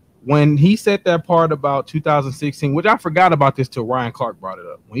 When he said that part about 2016, which I forgot about this till Ryan Clark brought it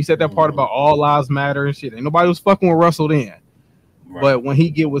up. When he said that part about all lives matter and shit, ain't nobody was fucking with Russell then. Right. But when he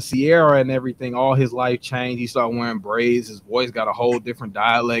get with Sierra and everything, all his life changed. He started wearing braids. His voice got a whole different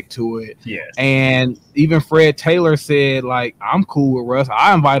dialect to it. Yes. And even Fred Taylor said, like, I'm cool with Russ.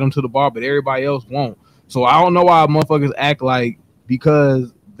 I invite him to the bar, but everybody else won't. So I don't know why motherfuckers act like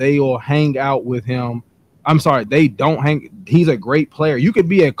because they will hang out with him. I'm sorry, they don't hang. He's a great player. You could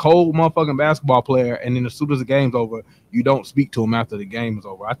be a cold motherfucking basketball player, and then as soon as the game's over, you don't speak to him after the game is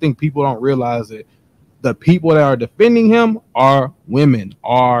over. I think people don't realize that the people that are defending him are women,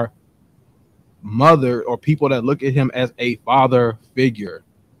 are mother, or people that look at him as a father figure.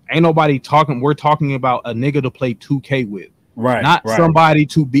 Ain't nobody talking. We're talking about a nigga to play 2K with, right? Not somebody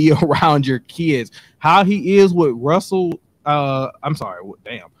to be around your kids. How he is with Russell. I'm sorry.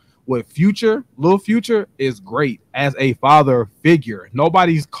 Damn. With Future, Lil Future is great as a father figure.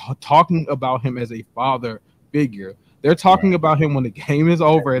 Nobody's talking about him as a father figure. They're talking about him when the game is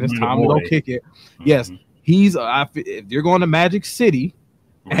over and it's time to go kick it. Mm-hmm. Yes, he's. If you're going to Magic City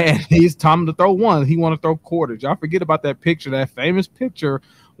and he's time to throw one, he want to throw quarters. Y'all forget about that picture, that famous picture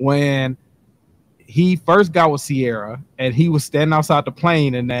when he first got with Sierra and he was standing outside the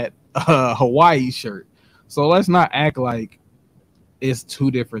plane in that Hawaii shirt. So let's not act like it's two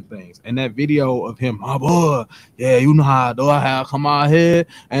different things. And that video of him, my boy, yeah, you know how do I have come out here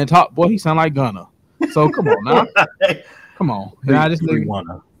and talk, boy, he sound like Gunna. So come on now. Come on. Now this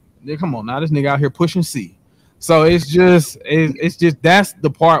nigga, come on now. This nigga out here pushing C. So it's just that's the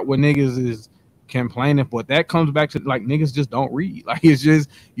part where niggas is complaining, but that comes back to like niggas just don't read. Like it's just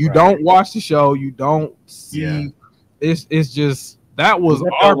you don't watch the show, you don't see. Yeah. It's just that was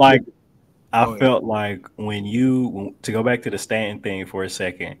our like I felt like when to go back to the Stanton thing for a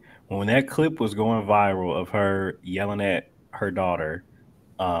second, when that clip was going viral of her yelling at her daughter,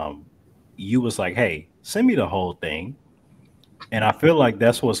 you was like, hey, send me the whole thing. And I feel like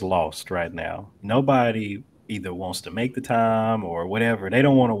that's what's lost right now. Nobody either wants to make the time or whatever. They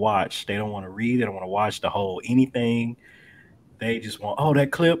don't want to watch. They don't want to read. They don't want to watch the whole anything. they just want, oh,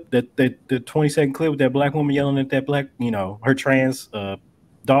 that clip, that the 20-second clip with that black woman yelling at that black, her trans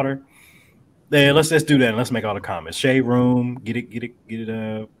daughter. Yeah, let's do that. And let's make all the comments. Shade Room, get it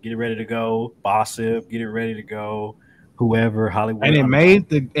ready to go. Bossip, get it ready to go. Whoever, Hollywood, and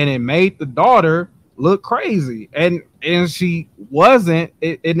it made the daughter look crazy, and she wasn't,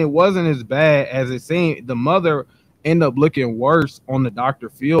 and it wasn't as bad as it seemed. The mother ended up looking worse on the Dr.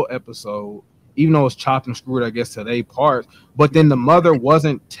 Phil episode, even though it's chopped and screwed, I guess, to their parts. But then the mother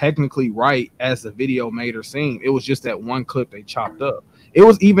wasn't technically right as the video made her seem. It was just that one clip they chopped up. It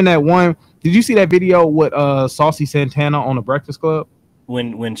was even that one. Did you see that video with Saucy Santana on the Breakfast Club?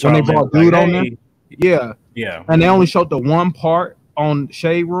 When they brought dude on there? Yeah. Yeah. And they only showed the one part on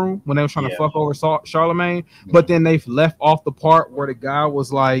Shade Room when they were trying to fuck over Charlemagne. But then they left off the part where the guy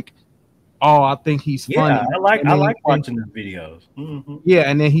was like, oh, I think he's funny. Yeah, I like watching the videos. Mm-hmm. Yeah,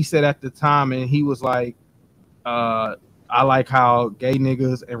 and then he said at the time, and he was like, I like how gay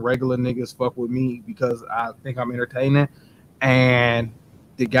niggas and regular niggas fuck with me because I think I'm entertaining. And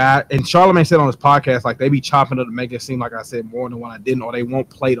the guy, and Charlemagne said on his podcast, like, they be chopping it to make it seem like I said more than what I didn't, or they won't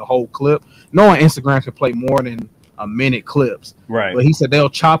play the whole clip. No one on Instagram can play more than a minute clips. Right. But he said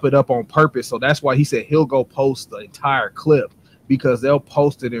they'll chop it up on purpose. So that's why he said he'll go post the entire clip, because they'll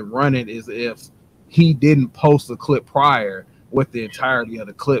post it and run it as if he didn't post the clip prior with the entirety of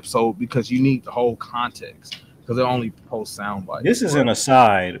the clip. So because you need the whole context, because they only post sound bites. This is an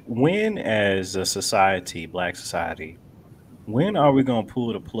aside. When, as a society, Black society, when are we going to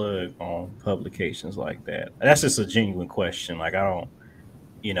pull the plug on publications like that? That's just a genuine question. Like, I don't,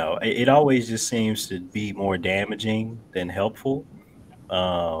 it always just seems to be more damaging than helpful.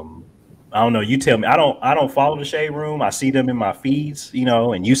 I don't know. You tell me. I don't follow the Shade Room. I see them in my feeds,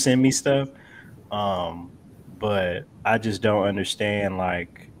 and you send me stuff. But I just don't understand.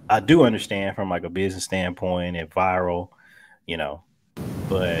 Like, I do understand from like a business standpoint and viral,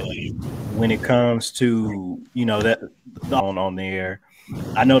 but when it comes to, that on there,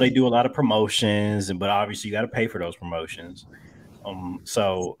 I know they do a lot of promotions, but obviously you got to pay for those promotions.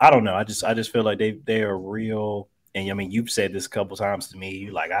 So I don't know. I just feel like they are real. And I mean, you've said this a couple times to me,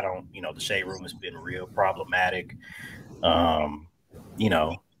 like, I don't, the Shade Room has been real problematic, all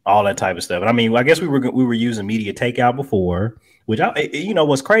that type of stuff. And I mean, I guess we were using media takeout before, which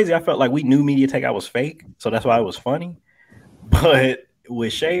what's crazy. I felt like we knew media takeout was fake, so that's why it was funny. But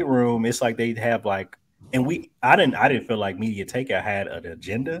with Shade Room, it's like they have like, and I didn't feel like media takeout had an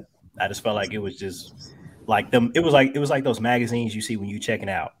agenda. I just felt like it was just like them. It was like those magazines you see when you checking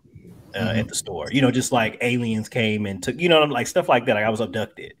out at the store. Just like aliens came and took, like stuff like that. Like I was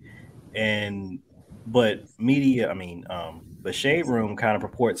abducted, but media. I mean, the Shade Room kind of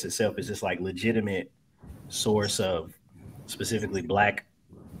purports itself as just like legitimate source of specifically Black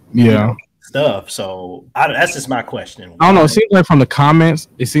stuff. So that's just my question. I don't know. It seems like from the comments,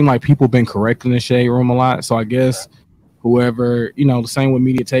 it seemed like people been correcting the Shade Room a lot. So I guess whoever, the same with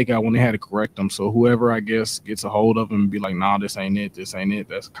media takeout when they had to correct them. So whoever, I guess, gets a hold of them and be like, nah, this ain't it. This ain't it.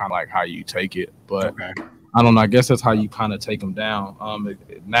 That's kind of like how you take it. But I don't know. I guess that's how you kind of take them down.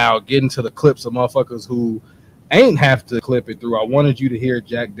 Now getting to the clips of motherfuckers who ain't have to clip it through. I wanted you to hear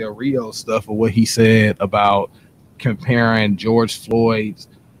Jack Del Rio's stuff of what he said about comparing George Floyd's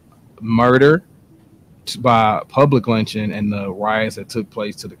murder by public lynching and the riots that took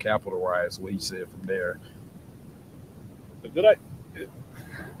place to the Capitol riots. What he said from there.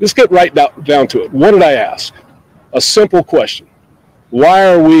 Let's get right down to it. What did I ask? A simple question. Why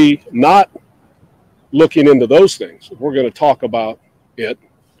are we not looking into those things? If we're going to talk about it,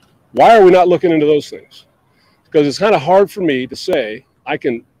 why are we not looking into those things? Because it's kind of hard for me to say. I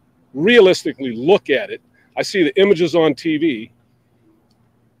can realistically look at it. I see the images on TV.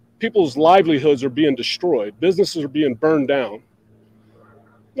 People's livelihoods are being destroyed. Businesses are being burned down.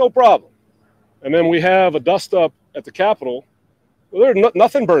 No problem. And then we have a dust up at the Capitol. Well, there's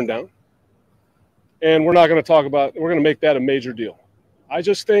nothing burned down. And we're not going to talk about, we're going to make that a major deal. I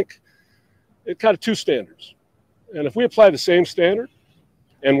just think it's kind of two standards. And if we apply the same standard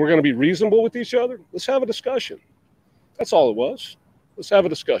and we're going to be reasonable with each other, let's have a discussion. That's all it was. Let's have a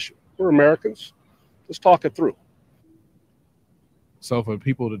discussion. We're Americans. Let's talk it through. So for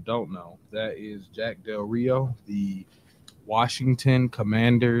people that don't know, that is Jack Del Rio, the Washington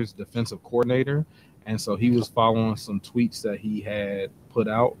Commanders defensive coordinator. And so he was following some tweets that he had put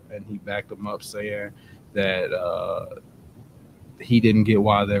out, and he backed them up saying that he didn't get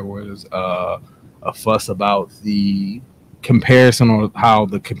why there was a fuss about the comparison, or how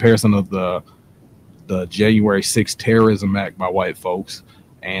the comparison of the January 6th terrorism act by white folks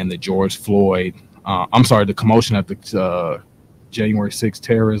and the George Floyd, the commotion at the January 6th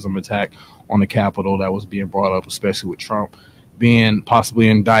terrorism attack on the Capitol that was being brought up, especially with Trump. being possibly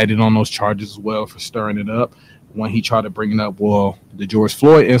indicted on those charges as well for stirring it up. When he tried to bring it up, well, the George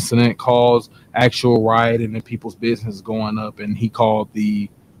Floyd incident caused actual rioting and people's business going up, and he called the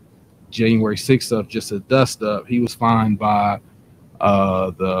January 6th stuff just a dust up. He was fined by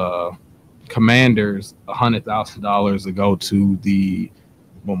the commanders $100,000 to go to the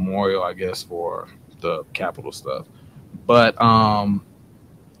memorial, I guess, for the Capitol stuff. But I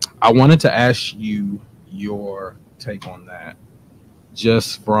wanted to ask you your take on that,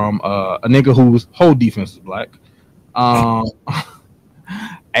 just from a nigga whose whole defense is black.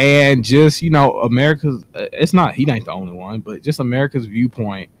 And just, America's, it's not, he ain't the only one, but just America's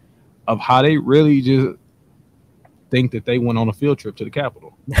viewpoint of how they really just think that they went on a field trip to the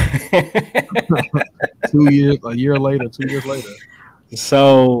Capitol. 2 years, a year later, 2 years later.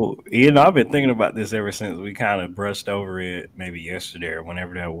 So, I've been thinking about this ever since we kind of brushed over it, maybe yesterday or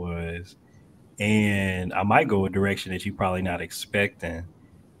whenever that was. And I might go a direction that you're probably not expecting.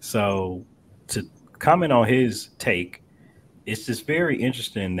 So, to comment on his take, it's just very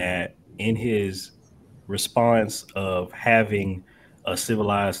interesting that in his response of having a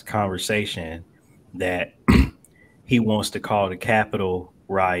civilized conversation, that he wants to call the Capitol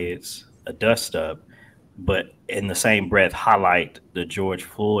riots a dust up, but in the same breath highlight the George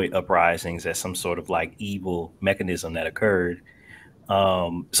Floyd uprisings as some sort of like evil mechanism that occurred.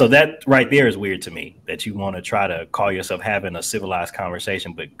 So that right there is weird to me, that you want to try to call yourself having a civilized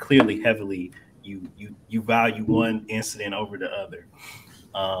conversation, but clearly heavily you value one incident over the other.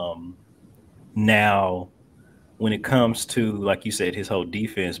 Now, when it comes to, like you said, his whole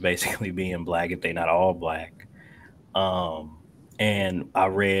defense basically being black, if they're not all black. And I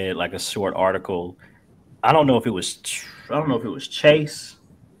read like a short article. I don't know if it was Chase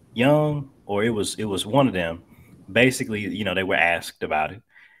Young or it was one of them. Basically, they were asked about it,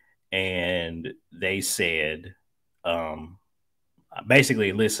 and they said,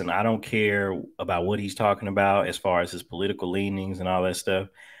 basically, listen, I don't care about what he's talking about as far as his political leanings and all that stuff.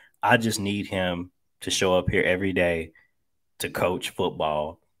 I just need him to show up here every day to coach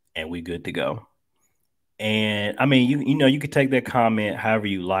football, and we good to go. And I mean, you could take that comment however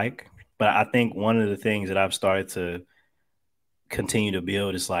you like, but I think one of the things that I've started to continue to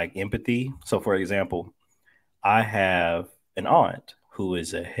build is like empathy. So, for example, I have an aunt who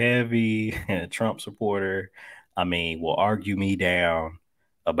is a heavy Trump supporter. I mean, will argue me down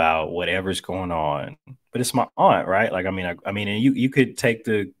about whatever's going on, but it's my aunt, right? Like, I mean, and you could take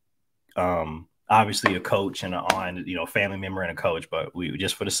the, obviously a coach and an aunt, family member and a coach, but we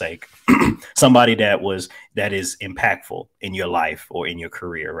just for the sake, somebody that is impactful in your life or in your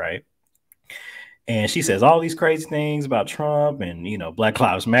career, right? And she says all these crazy things about Trump and, Black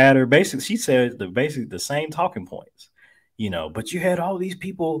Lives Matter. Basically, she said the same talking points, but you had all these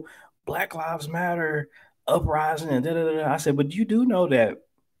people, Black Lives Matter, uprising and da, da, da, da. I said, but you do know that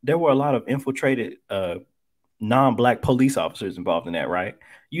there were a lot of infiltrated non-black police officers involved in that, right?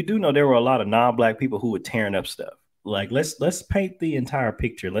 You do know there were a lot of non-black people who were tearing up stuff. Like, let's paint the entire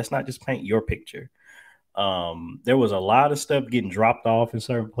picture. Let's not just paint your picture. There was a lot of stuff getting dropped off in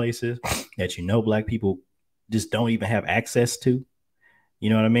certain places that black people just don't even have access to. You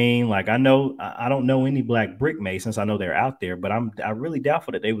know what I mean? Like, I don't know any black brick masons. I know they're out there, but I'm really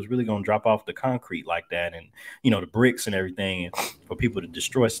doubtful that they was really going to drop off the concrete like that and, the bricks and everything for people to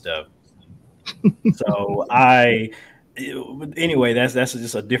destroy stuff. So anyway, that's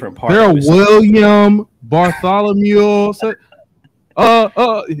just a different part. There, William Bartholomew said,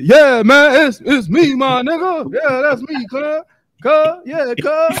 yeah, man, it's me, my nigga. Yeah, that's me,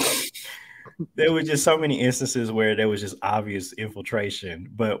 cuz. There were just so many instances where there was just obvious infiltration,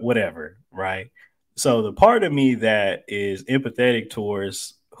 but whatever, right? So the part of me that is empathetic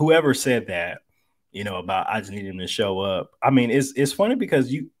towards whoever said that, about I just need him to show up. I mean, it's funny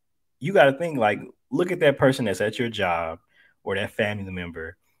because you got to think, like, look at that person that's at your job or that family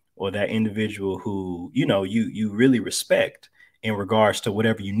member or that individual who, you really respect in regards to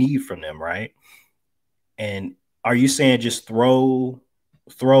whatever you need from them, right? And are you saying just throw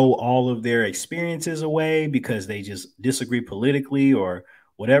all of their experiences away because they just disagree politically or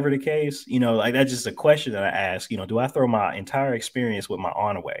whatever the case? Like, that's just a question that I ask. Do I throw my entire experience with my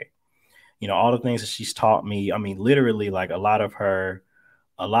aunt away? All the things that she's taught me. I mean, literally, like, a lot of her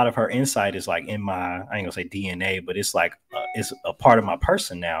insight is like in my, I ain't gonna say DNA, but it's like it's a part of my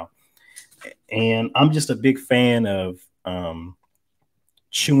person now. And I'm just a big fan of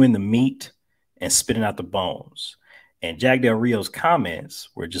chewing the meat and spitting out the bones. And Jack Del Rio's comments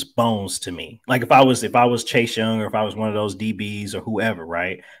were just bones to me. Like, if I was Chase Young or if I was one of those DBs or whoever,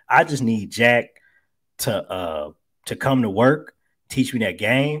 right? I just need Jack to come to work, teach me that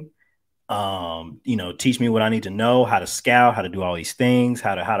game, You know, teach me what I need to know, how to scout, how to do all these things,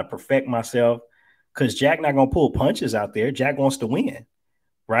 how to perfect myself. Because Jack not gonna pull punches out there. Jack wants to win,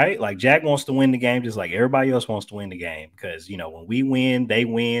 right? Like Jack wants to win the game, just like everybody else wants to win the game. Because you know, when we win, they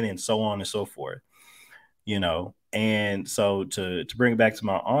win, and so on and so forth. You know, and so to bring it back to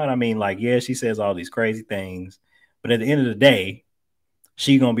my aunt, I mean, like, yeah, she says all these crazy things, but at the end of the day,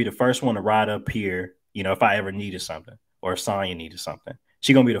 she gonna be the first one to ride up here. You know, if I ever needed something or if Sonya needed something,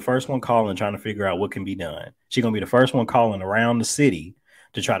 she gonna be the first one calling, trying to figure out what can be done. She gonna be the first one calling around the city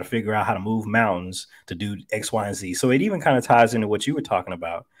to try to figure out how to move mountains to do X, Y, and Z. So it even kind of ties into what you were talking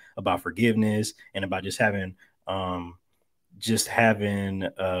about forgiveness and about just having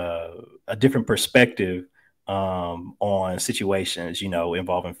a different perspective on situations, you know,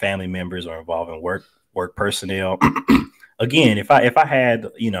 involving family members or involving work personnel. Again, if I had,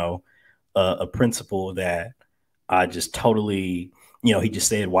 you know, a principal that I just totally, you know, he just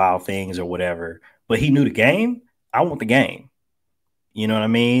said wild things or whatever, but he knew the game, I want the game. You know what I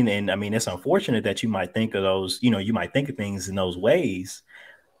mean? And I mean, it's unfortunate that you might think of those, you know, you might think of things in those ways.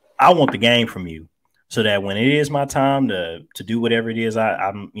 I want the game from you so that when it is my time to do whatever it is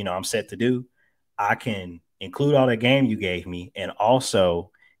I'm set to do, I can include all that game you gave me and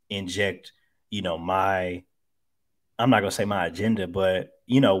also inject, you know, I'm not going to say my agenda, but,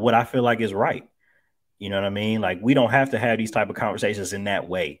 you know, what I feel like is right. You know what I mean? Like, we don't have to have these type of conversations in that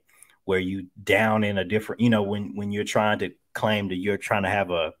way where you down in a different, you know, when you're trying to claim that you're trying to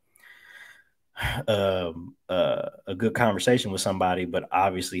have a good conversation with somebody, but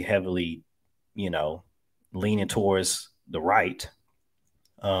obviously heavily, you know, leaning towards the right.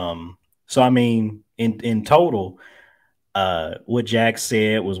 So, I mean, in total, what Jack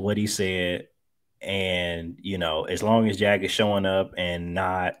said was what he said. And, you know, as long as Jack is showing up and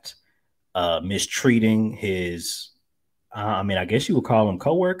not mistreating his, I mean, I guess you would call them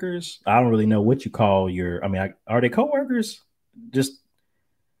coworkers. I don't really know what you call your, I mean, are they coworkers? Just,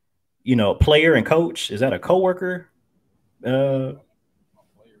 you know, player and coach. Is that a coworker? You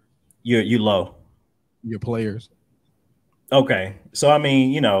low. Your players. Okay. So, I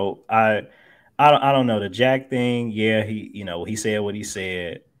mean, you know, I don't know the Jack thing. Yeah, he said what he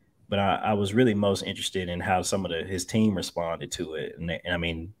said, but I was really most interested in how some of his team responded to it. And I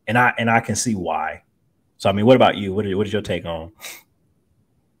mean, and I can see why. So, I mean, what about you? What is your take on?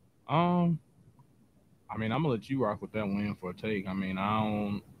 I mean, I'm gonna let you rock with that win for a take. I mean,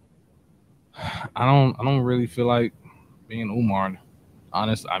 I don't really feel like being Umar.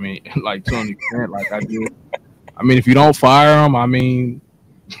 Honest, I mean, like to an extent, like I do. I mean, if you don't fire him, I mean,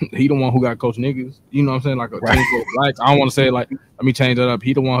 he the one who got to coach niggas. You know what I'm saying? Like a team full of blacks. I don't want to say like, let me change that up.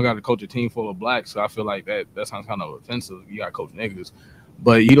 He the one who got to coach a team full of blacks. So I feel like that sounds kind of offensive. You got to coach niggas,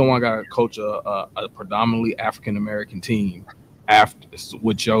 but you don't want to coach a predominantly African American team after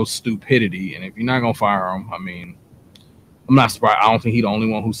with your stupidity. And if you're not gonna fire him, I mean, I'm not surprised. I don't think he's the only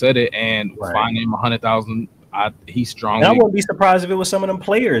one who said it. And fine him $100,000. He's strong. And I wouldn't be surprised if it was some of them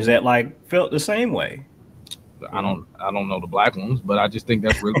players that like felt the same way. I don't know the black ones, but I just think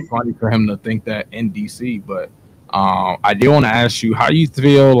that's really funny for him to think that in DC. But I do want to ask you, how do you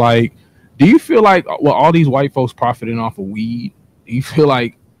feel like? Do you feel like all these white folks profiting off of weed? Do you feel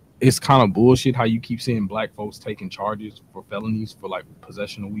like it's kind of bullshit how you keep seeing black folks taking charges for felonies for like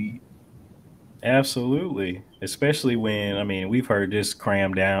possession of weed? Absolutely. Especially when, I mean, we've heard this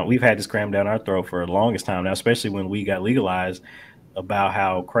crammed down. We've had this crammed down our throat for the longest time now, especially when we got legalized, about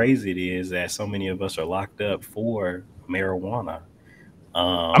how crazy it is that so many of us are locked up for marijuana.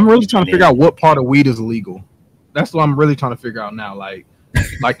 I'm really trying to figure out what part of weed is illegal. That's what I'm really trying to figure out now. Like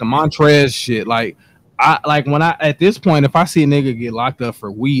the Montrez shit. Like at this point, if I see a nigga get locked up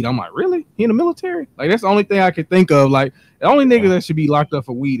for weed, I'm like, really? He in the military? Like, that's the only thing I can think of. Like, the only nigga that should be locked up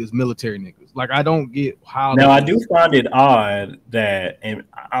for weed is military niggas. Like, I don't get how. Now, I do find it odd that, and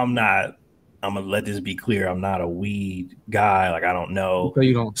I'm gonna let this be clear, I'm not a weed guy. Like, I don't know. So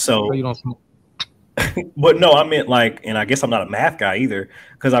you don't smoke. But no, I meant like, and I guess I'm not a math guy either,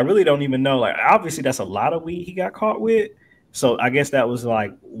 because I really don't even know. Like, obviously, that's a lot of weed he got caught with. So I guess that was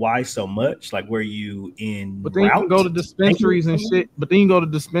like, why so much? Like, were you in? But then you can go to dispensaries and shit. But then you go to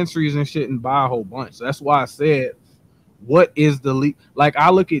dispensaries and shit and buy a whole bunch. So that's why I said, what is the like? I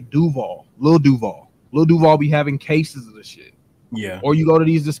look at Lil Duval be having cases of the shit. Yeah. Or you go to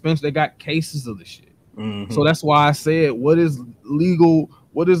these dispensaries, they got cases of the shit. Mm-hmm. So that's why I said, what is legal?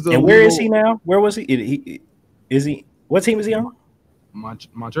 What is the? And where is he now? Where was he? Is he? What team is he on?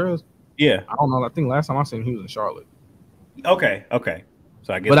 Montrez. Yeah. I don't know. I think last time I seen him, he was in Charlotte. Okay.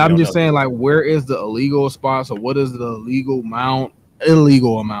 So I guess. But I'm just saying, like, where is the illegal spot? So what is the illegal amount,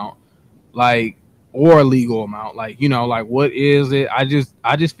 like, or legal amount? Like, you know, like, what is it? I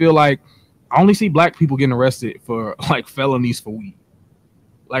just feel like I only see black people getting arrested for like felonies for weed.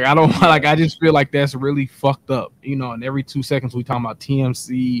 Like I don't like. I just feel like that's really fucked up. You know, and every 2 seconds we talking about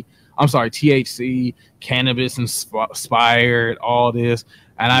THC, cannabis inspired, all this,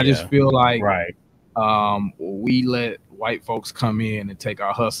 and I just feel like we let white folks come in and take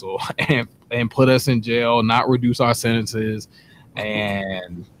our hustle and put us in jail, not reduce our sentences,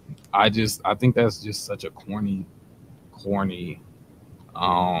 and I think that's just such a corny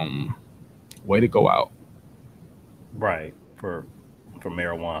way to go out. Right, for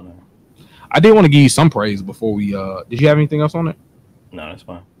marijuana. I did want to give you some praise before we did you have anything else on it? No, that's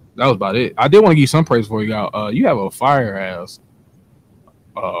fine. That was about it. I did want to give you some praise before you got you have a fire ass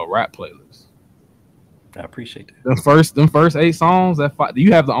rap playlist. I appreciate that. Them first 8 songs,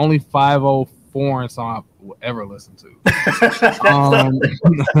 you have the only 504 song I will ever listen to.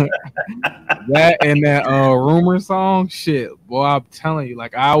 That and that rumor song, shit, boy, I'm telling you,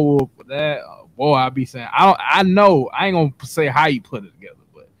 like I will that boy, I'll be saying I know I ain't gonna say how you put it together,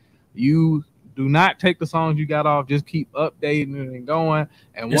 but you do not take the songs you got off, just keep updating it and going.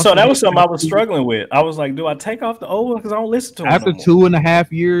 And so that was something I was struggling with. I was like, do I take off the old one because I don't listen to it after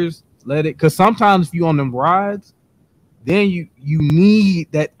 2.5 years? Let it, because sometimes if you on them rides, then you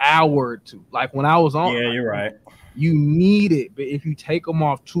need that hour or two. Like when I was on, yeah, you're right. You need it, but if you take them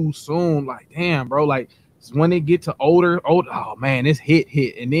off too soon, like damn, bro, like when they get to older, oh man, it's hit,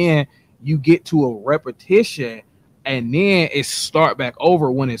 and then you get to a repetition, and then it start back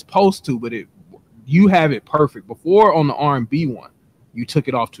over when it's supposed to. But you have it perfect. Before on the R&B one, you took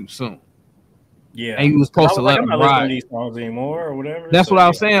it off too soon. Yeah, and you was supposed to let them ride these songs anymore or whatever. That's what I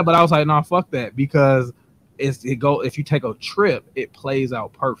was saying, but I was like, nah, fuck that, because if you take a trip, it plays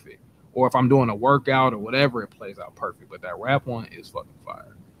out perfect. Or if I'm doing a workout or whatever, it plays out perfect. But that rap one is fucking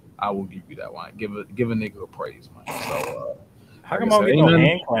fire. I will give you that one. Give a nigga a praise, man. So how come I don't get no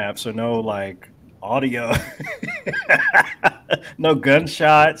hand claps or no like audio, no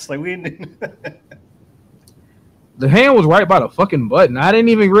gunshots? Like we. The hand was right by the fucking button. I didn't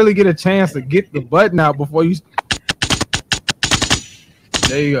even really get a chance to get the button out before you.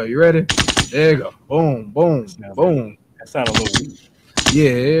 There you go. You ready? There you go. Boom, boom, boom. That sounded a little weak.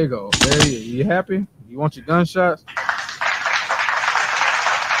 Yeah, there you go. There you happy? You want your gunshots?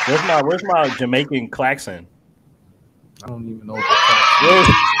 Where's my Jamaican klaxon? I don't even know what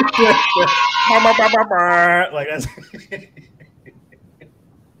that like that's.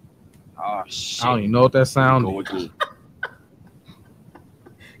 Oh shit! I don't even know what that sound is.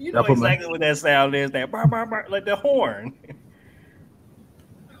 You know exactly what that sound is. That like the horn.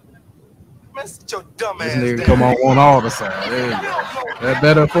 Your dumb ass. This nigga come on all the sound. There you go. That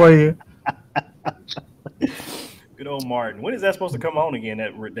better for you. Good old Martin. When is that supposed to come on again?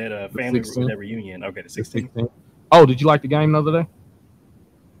 That family that reunion. Okay, the 16th. Oh, did you like the game the other day?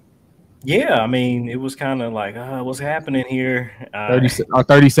 Yeah, I mean, it was kind of like, what's happening here?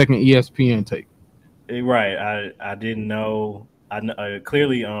 30-second ESPN take. Right. I didn't know.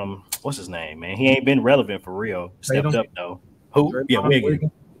 Clearly, what's his name, man? He ain't been relevant for real. Stepped up though. Who? Yeah,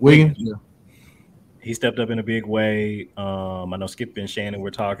 Wiggins. Yeah. He stepped up in a big way. I know Skip and Shannon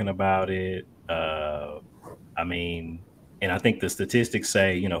were talking about it. I mean, and I think the statistics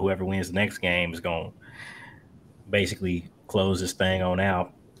say, whoever wins the next game is going to basically close this thing on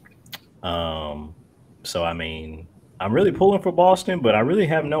out. So I mean, I'm really pulling for Boston, but I really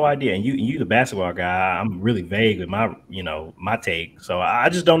have no idea. And you the basketball guy, I'm really vague with my take. So I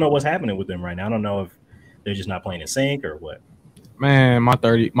just don't know what's happening with them right now. I don't know if they're just not playing in sync or what. Man, my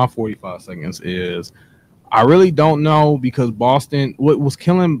 45 seconds is I really don't know, because Boston, what was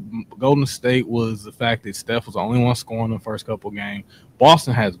killing Golden State was the fact that Steph was the only one scoring the first couple games.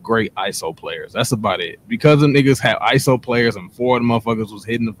 Boston has great ISO players. That's about it. Because the niggas have ISO players and 4 of the motherfuckers was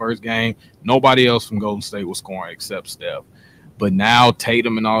hitting the first game, nobody else from Golden State was scoring except Steph. But now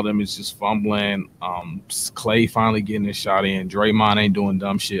Tatum and all of them is just fumbling. Clay finally getting his shot in. Draymond ain't doing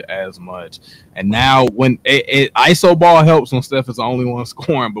dumb shit as much. And now when ISO ball helps when Steph is the only one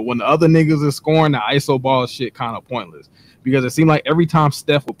scoring, but when the other niggas is scoring, the ISO ball shit kind of pointless, because it seemed like every time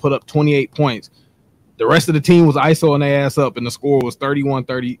Steph would put up 28 points, the rest of the team was ISOing their ass up, and the score was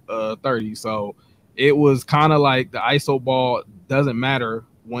 31-30. So it was kind of like the ISO ball doesn't matter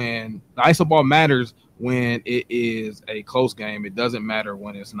when the ISO ball matters. When it is a close game, it doesn't matter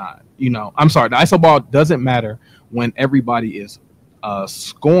when it's not. I'm sorry, the ISO ball doesn't matter when everybody is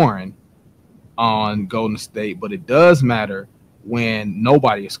scoring on Golden State, but it does matter when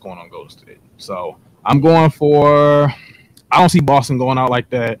nobody is scoring on Golden State. So I'm going for, I don't see Boston going out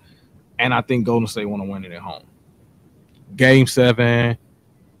like that, and I think Golden State want to win it at home. Game 7,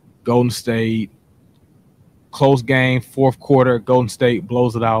 Golden State, close game, fourth quarter, Golden State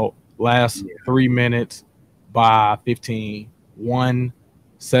blows it out last 3 minutes by 15,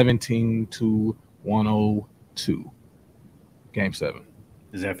 117 to 102. Game 7.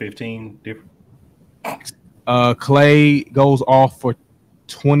 Is that 15 different? Clay goes off for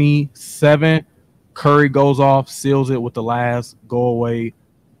 27. Curry goes off, seals it with the last go away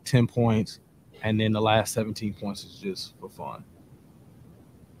 10 points, and then the last 17 points is just for fun.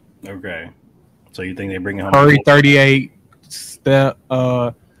 Okay. So you think they bring home Curry 38,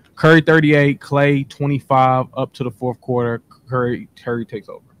 Curry 38, Clay 25 up to the fourth quarter. Curry takes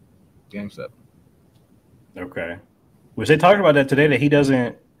over. Game 7. Okay. Which they talked about that today, that he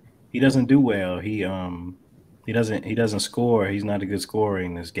doesn't do well. He doesn't score. He's not a good scorer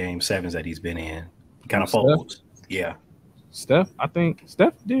in this game 7s that he's been in. He kind of folds. Yeah. Steph, I think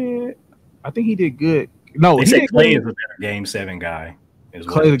he did good. No, they say Clay is a better game 7 guy.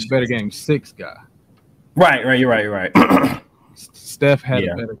 Clay's a better game 6 guy. Right. You're right. Steph had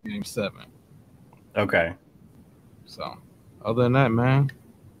a better game 7. Okay. So, other than that, man,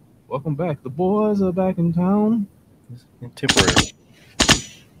 welcome back. The boys are back in town. Temporary.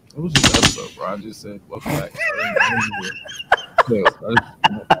 It was just an episode, bro. I just said welcome back.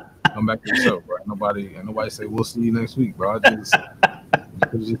 Come back to the show, bro. Nobody say we'll see you next week, bro. I just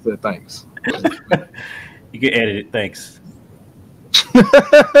said thanks. You can edit it. Thanks.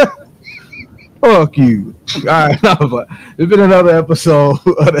 Fuck you. All right, no, but it's been another episode of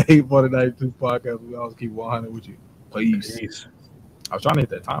the 849 podcast. We always keep 100 with you. Peace. I was trying to hit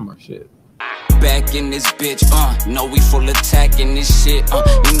that timer. Shit. Back in this bitch, know we full attack in this shit,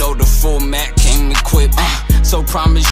 you know the format came equipped, so promise